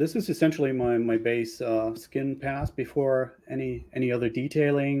 this is essentially my base skin pass before any other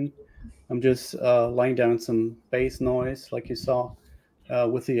detailing. I'm just laying down some base noise, like you saw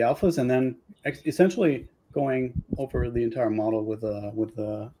with the alphas, and then essentially going over the entire model with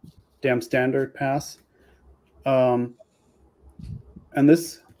a damn standard pass. And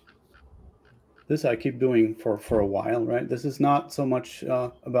this I keep doing for a while, right? This is not so much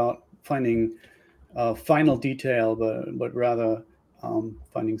about finding final detail, but rather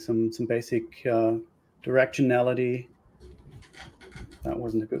finding some basic directionality. That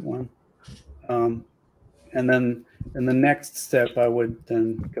wasn't a good one. And then in the next step, I would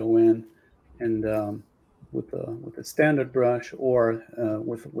then go in and with a standard brush or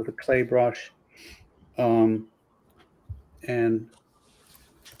with a clay brush, and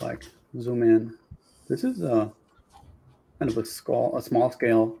like zoom in. This is a kind of a small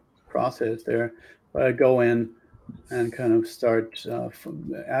scale process there, but I go in and kind of start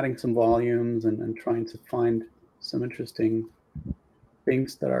adding some volumes and trying to find some interesting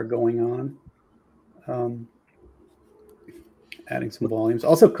things that are going on. Adding some volumes,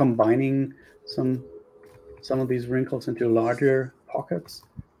 also combining some of these wrinkles into larger pockets,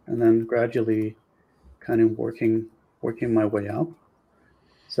 and then gradually kind of working my way up.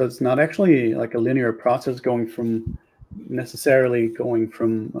 So it's not actually like a linear process necessarily going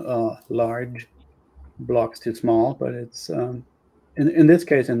from large blocks to small, but it's in this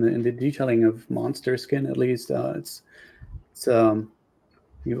case in the detailing of monster skin at least, it's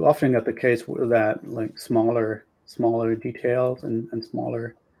you've often got the case with that like smaller details and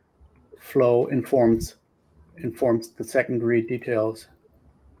smaller flow informs the secondary details,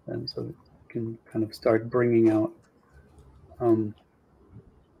 and so you can kind of start bringing out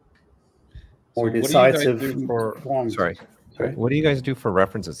more decisive forms. Sorry. What do you guys do for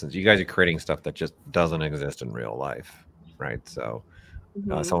references, since you guys are creating stuff that just doesn't exist in real life, right? So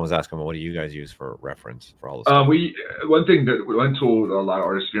someone was asking, well, what do you guys use for reference for all this stuff? One tool that a lot of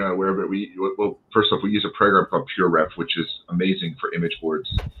artists are not aware of, but first off, we use a program called PureRef, which is amazing for image boards.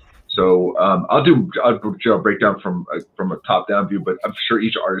 So I'll do a breakdown from a top-down view, but I'm sure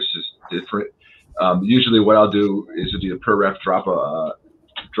each artist is different. Usually what I'll do is to do the PureRef,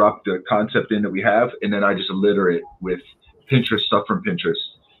 drop the concept in that we have, and then I just alliterate it with Pinterest stuff from Pinterest.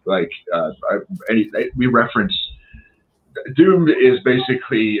 Like we reference Doom is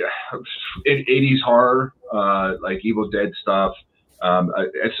basically 80s horror, like Evil Dead stuff.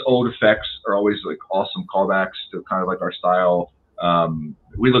 Its old effects are always like awesome callbacks to kind of like our style.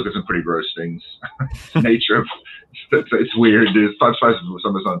 We look at some pretty gross things. Nature of it's weird. There's some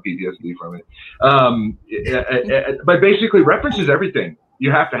of us on PTSD from it. But basically, references everything.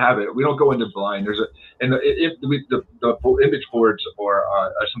 You have to have it. We don't go into blind. The image boards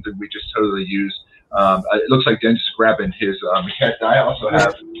are something we just totally use. It looks like Den's grabbing his cat. I also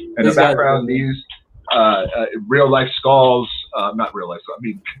have in the background these real life skulls. Not real life. I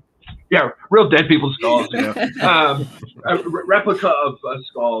mean, yeah, real dead people's skulls. You know, a replica of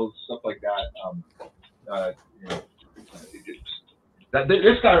skulls, stuff like that. You know,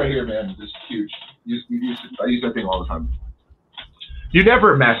 this guy right here, man, is huge. I use that thing all the time. You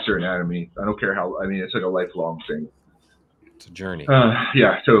never master anatomy. I don't care how. I mean, it's like a lifelong thing. It's a journey.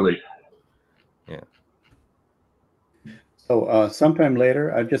 Yeah, totally. Yeah. So sometime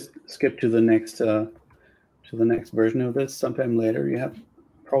later, I just skipped to the next version of this. Sometime later, you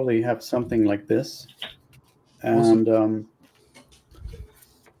probably have something like this, and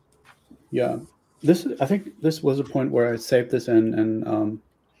yeah, I think this was a point where I saved this and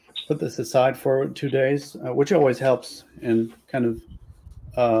put this aside for 2 days, which always helps in kind of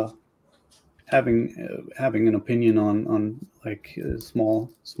having an opinion on like small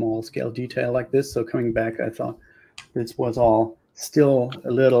scale detail like this. So coming back, I thought this was all still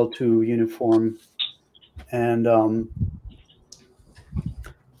a little too uniform, and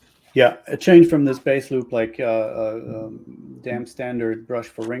yeah, a change from this base loop, like damn standard brush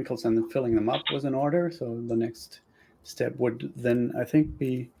for wrinkles and then filling them up was in order. So the next step would then, I think,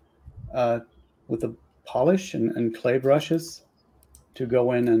 be with the polish and clay brushes to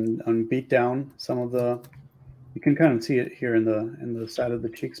go in and beat down some of the. You can kind of see it here in the side of the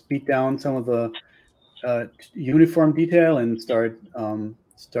cheeks. Beat down some of the uniform detail and start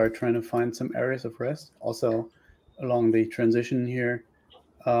trying to find some areas of rest. Also, along the transition here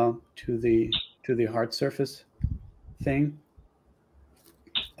to the hard surface thing.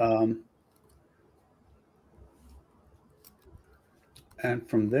 And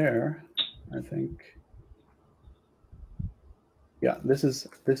from there, I think, yeah, this is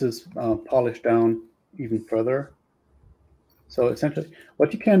polished down even further. So essentially,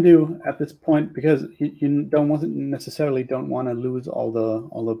 what you can do at this point, because you don't necessarily want to lose all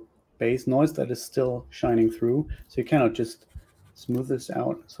the base noise that is still shining through, so you cannot just smooth this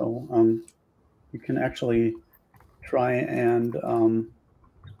out. So you can actually try and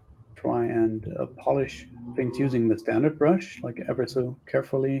polish things using the standard brush, like ever so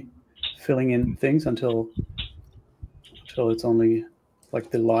carefully filling in things until it's only like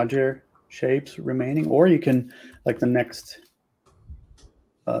the larger shapes remaining. Or you can, like the next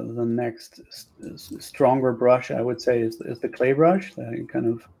stronger brush, I would say, is the clay brush that kind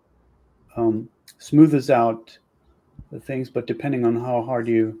of smoothes out the things, but depending on how hard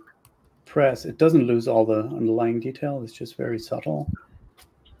you press, it doesn't lose all the underlying detail. It's just very subtle.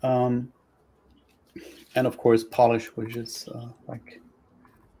 And of course, polish, which is like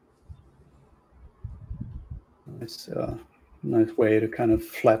nice way to kind of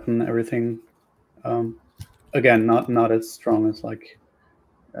flatten everything. Again, not as strong as like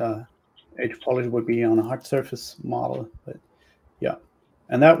edge polish would be on a hard surface model, but yeah.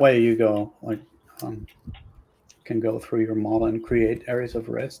 And that way you go like can go through your model and create areas of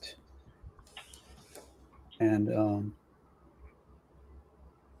rest. And I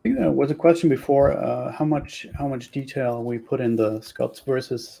think there was a question before how much detail we put in the sculpts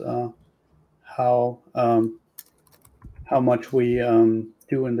versus how much we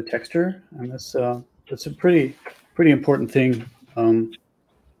do in the texture, and that's a pretty important thing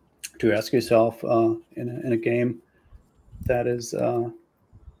to ask yourself in a game that is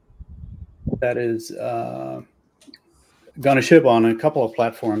going to ship on a couple of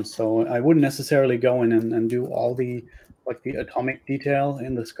platforms. So I wouldn't necessarily go in and do all the atomic detail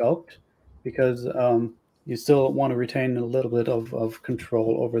in the sculpt, because you still want to retain a little bit of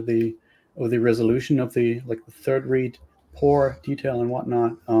control over the resolution of the third read pore detail and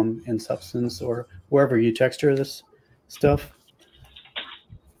whatnot in Substance or wherever you texture this stuff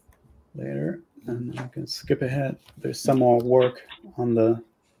later. And I can skip ahead. There's some more work on the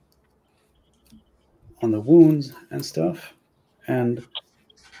wounds and stuff. And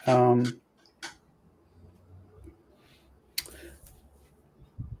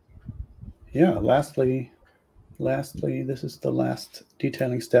yeah, lastly, this is the last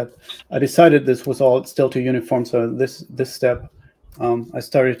detailing step. I decided this was all still too uniform, so this step, I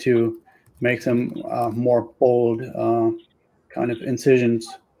started to make some more bold kind of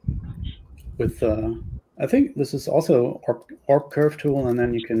incisions with, I think this is also Orb Curve tool, and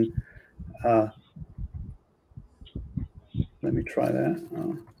then you can, let me try that.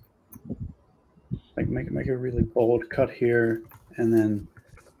 Like make a really bold cut here, and then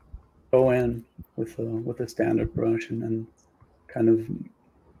go in with a standard brush, and then kind of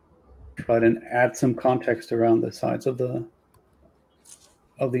try to add some context around the sides of the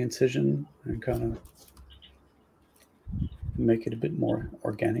incision and kind of make it a bit more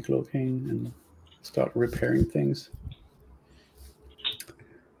organic looking and start repairing things.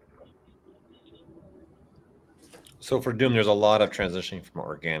 So for Doom, there's a lot of transitioning from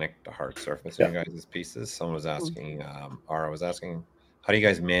organic to hard surface in Yeah. you guys' pieces. Someone was asking, Ara was asking, how do you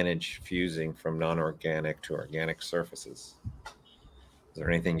guys manage fusing from non-organic to organic surfaces? Is there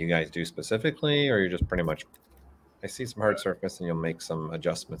anything you guys do specifically, or you're just pretty much, I see some hard surface and you'll make some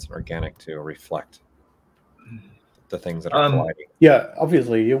adjustments in organic to reflect the things that are colliding? Yeah,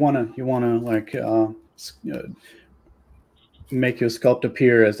 obviously you wanna like make your sculpt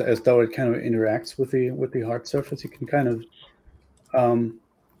appear as though it kind of interacts with the hard surface. You can kind of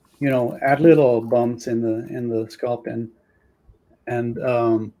you know, add little bumps in the sculpt and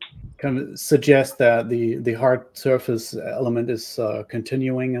kind of suggest that the hard surface element is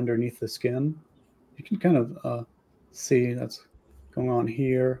continuing underneath the skin. You can kind of see that's going on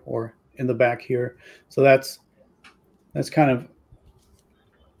here or in the back here. So that's kind of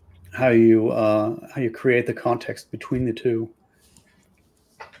how you create the context between the two.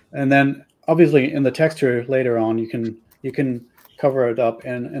 And then obviously in the texture later on, you can cover it up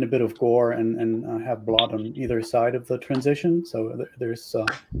in a bit of gore and have blood on either side of the transition. So there's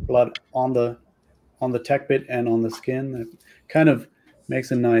blood on the tech bit and on the skin. It kind of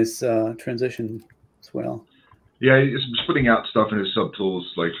makes a nice transition as well. Yeah, splitting out stuff into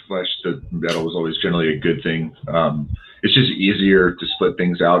subtools like flesh to metal is always generally a good thing. It's just easier to split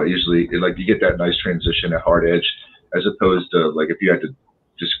things out. Usually, like you get that nice transition at hard edge, as opposed to like if you had to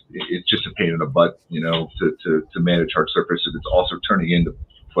it's just a pain in the butt, you know, to manage hard surface. If it's also turning into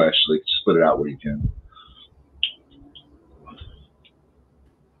flesh, like split it out where you can.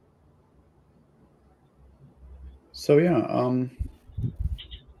 So yeah,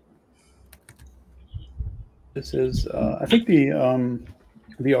 this is I think the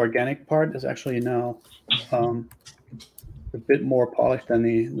organic part is actually now a bit more polished than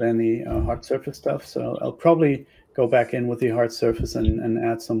the hard surface stuff. So I'll probably go back in with the hard surface and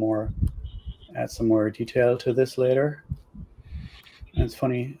add some more detail to this later. And it's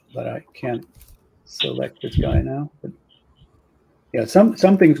funny that I can't select this guy now, but yeah,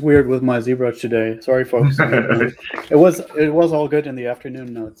 something's weird with my ZBrush today. Sorry, folks. It was all good in the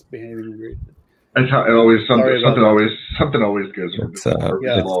afternoon. Now it's behaving weird. That's how it always something always goes. It's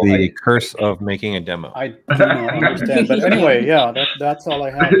the curse of making a demo. I do not understand, but anyway, yeah, that's all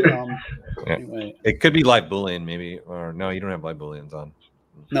I have. Anyway, it could be live boolean, maybe, or no, you don't have live booleans on.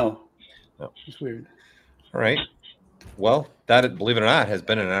 No, it's weird. All right. Well, that, believe it or not, has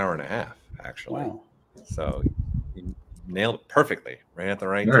been an hour and a half actually. Wow. So you nailed it perfectly, right at the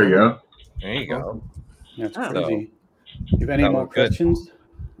right there time. You go. There you go. That's crazy. Do you have any more questions?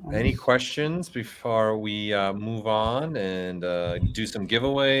 Any questions before we move on and do some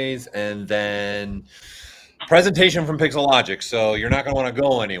giveaways and then presentation from Pixologic? So you're not going to want to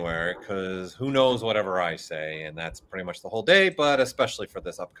go anywhere because who knows whatever I say, and that's pretty much the whole day, but especially for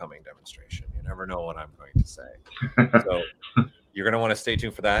this upcoming demonstration. You never know what I'm going to say. So you're going to want to stay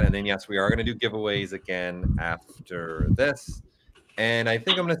tuned for that. And then, yes, we are going to do giveaways again after this. And I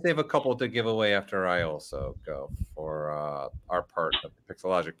think I'm going to save a couple to give away after I also go for our part of the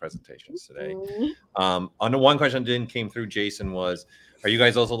Pixologic presentations today. On the one question that didn't came through, Jason, was, are you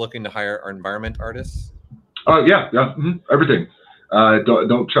guys also looking to hire our environment artists? Yeah, everything.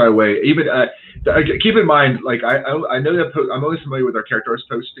 Don't shy away. Even keep in mind, like I know that I'm only familiar with our character artist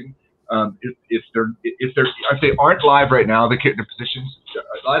posting. If they aren't live right now, the positions,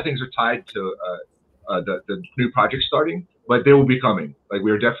 a lot of things are tied to the new project starting. But they will be coming. Like, we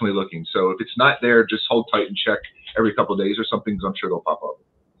are definitely looking. So if it's not there, just hold tight and check every couple of days or something, because I'm sure they'll pop up.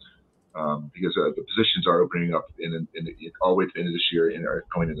 Because the positions are opening up all the way to the end of this year and are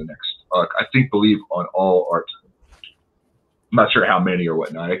going into the next. I believe on all art. I'm not sure how many or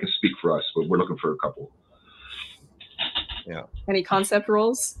whatnot. I can speak for us, but we're looking for a couple. Yeah. Any concept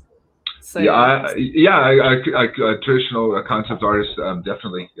roles? So, traditional concept artists,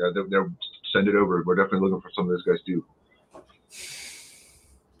 definitely. They'll send it over. We're definitely looking for some of those guys too.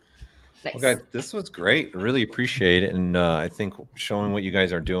 Nice. Okay, this was great. Really appreciate it, and I think showing what you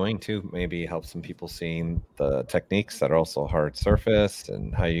guys are doing too maybe helps some people seeing the techniques that are also hard surface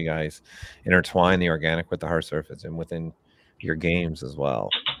and how you guys intertwine the organic with the hard surface and within your games as well.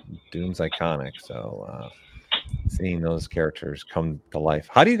 Doom's iconic, so seeing those characters come to life.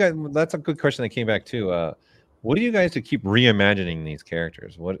 How do you guys? That's a good question that came back too. What do you guys to keep reimagining these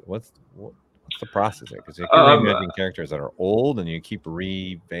characters? What's the process there? Because you're reimagining characters that are old and you keep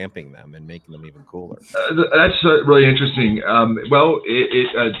revamping them and making them even cooler. That's really interesting. They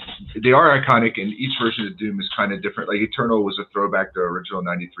are iconic, and each version of Doom is kind of different. Like Eternal was a throwback to original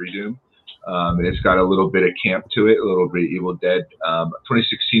 '93 Doom. And it's got a little bit of camp to it, a little bit of Evil Dead.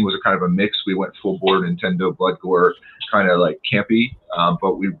 2016 was a kind of a mix. We went full board Nintendo blood gore, kind of like campy,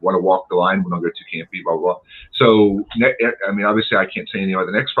 but we want to walk the line. We don't go too campy, blah, blah, blah. So, I mean, obviously I can't say anything about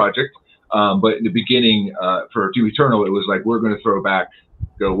the next project, but in the beginning for Doom Eternal, it was like, we're going to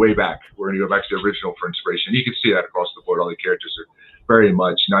go way back. We're going to go back to the original for inspiration. You can see that across the board. All the characters very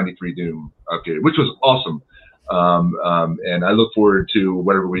much 93 Doom updated, which was awesome. And I look forward to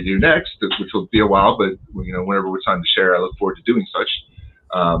whatever we do next, which will be a while, but you know, whenever it's time to share, I look forward to doing such.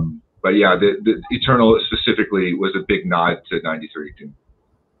 But yeah, the Eternal specifically was a big nod to 93 Doom.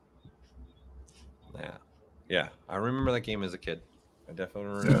 Yeah, I remember that game as a kid. I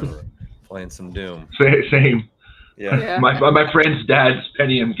definitely remember playing some Doom. Same. Yeah. My friend's dad's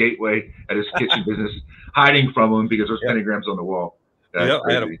Pentium gateway at his kitchen business, hiding from him because there's pentagrams on the wall. Yep,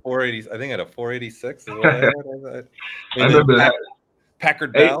 I had a 480. I think I had a 486 as well. I remember that.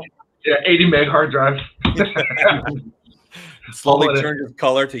 Packard Bell. Yeah, 80 meg hard drive. Slowly turned his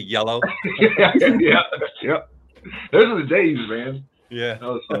color to yellow. yeah. Those are the days, man. Yeah, that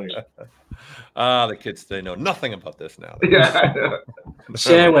was funny. The kids, they know nothing about this now. Yeah.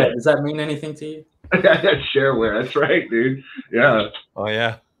 Shareware, does that mean anything to you? Yeah, shareware. That's right, dude. Yeah. Oh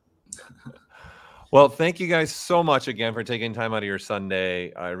yeah. Well, thank you guys so much again for taking time out of your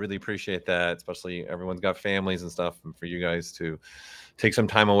Sunday. I really appreciate that, especially everyone's got families and stuff, and for you guys to take some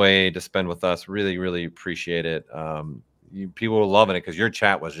time away to spend with us. Really, really appreciate it. People were loving it because your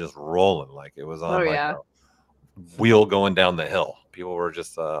chat was just rolling like it was on a wheel going down the hill. People were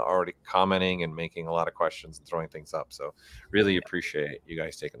just already commenting and making a lot of questions and throwing things up. So really appreciate you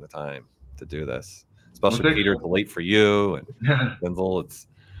guys taking the time to do this, especially Peter. It's late for you, and Denzil, it's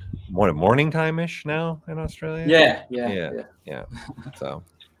morning time-ish now in Australia. Yeah. So,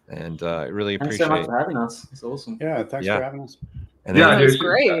 and I really appreciate. Thanks so much for having us. It's awesome. Yeah, thanks for having us. And yeah, it's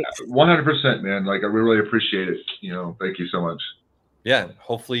great. 100%, man. Like I really appreciate it. You know, thank you so much. Yeah,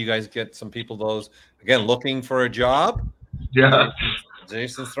 hopefully you guys get some people those again looking for a job. Yeah,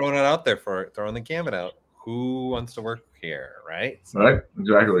 Jason's throwing it out there throwing the gambit out. Who wants to work here, right? So, right,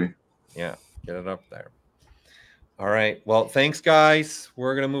 exactly. Yeah, get it up there. All right. Well, thanks, guys.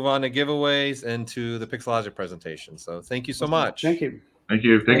 We're going to move on to giveaways and to the Pixologic presentation. So thank you so much. Thank you. Thank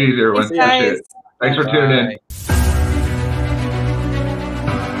you. Thank you, everyone. Thanks, guys. Thanks for tuning in.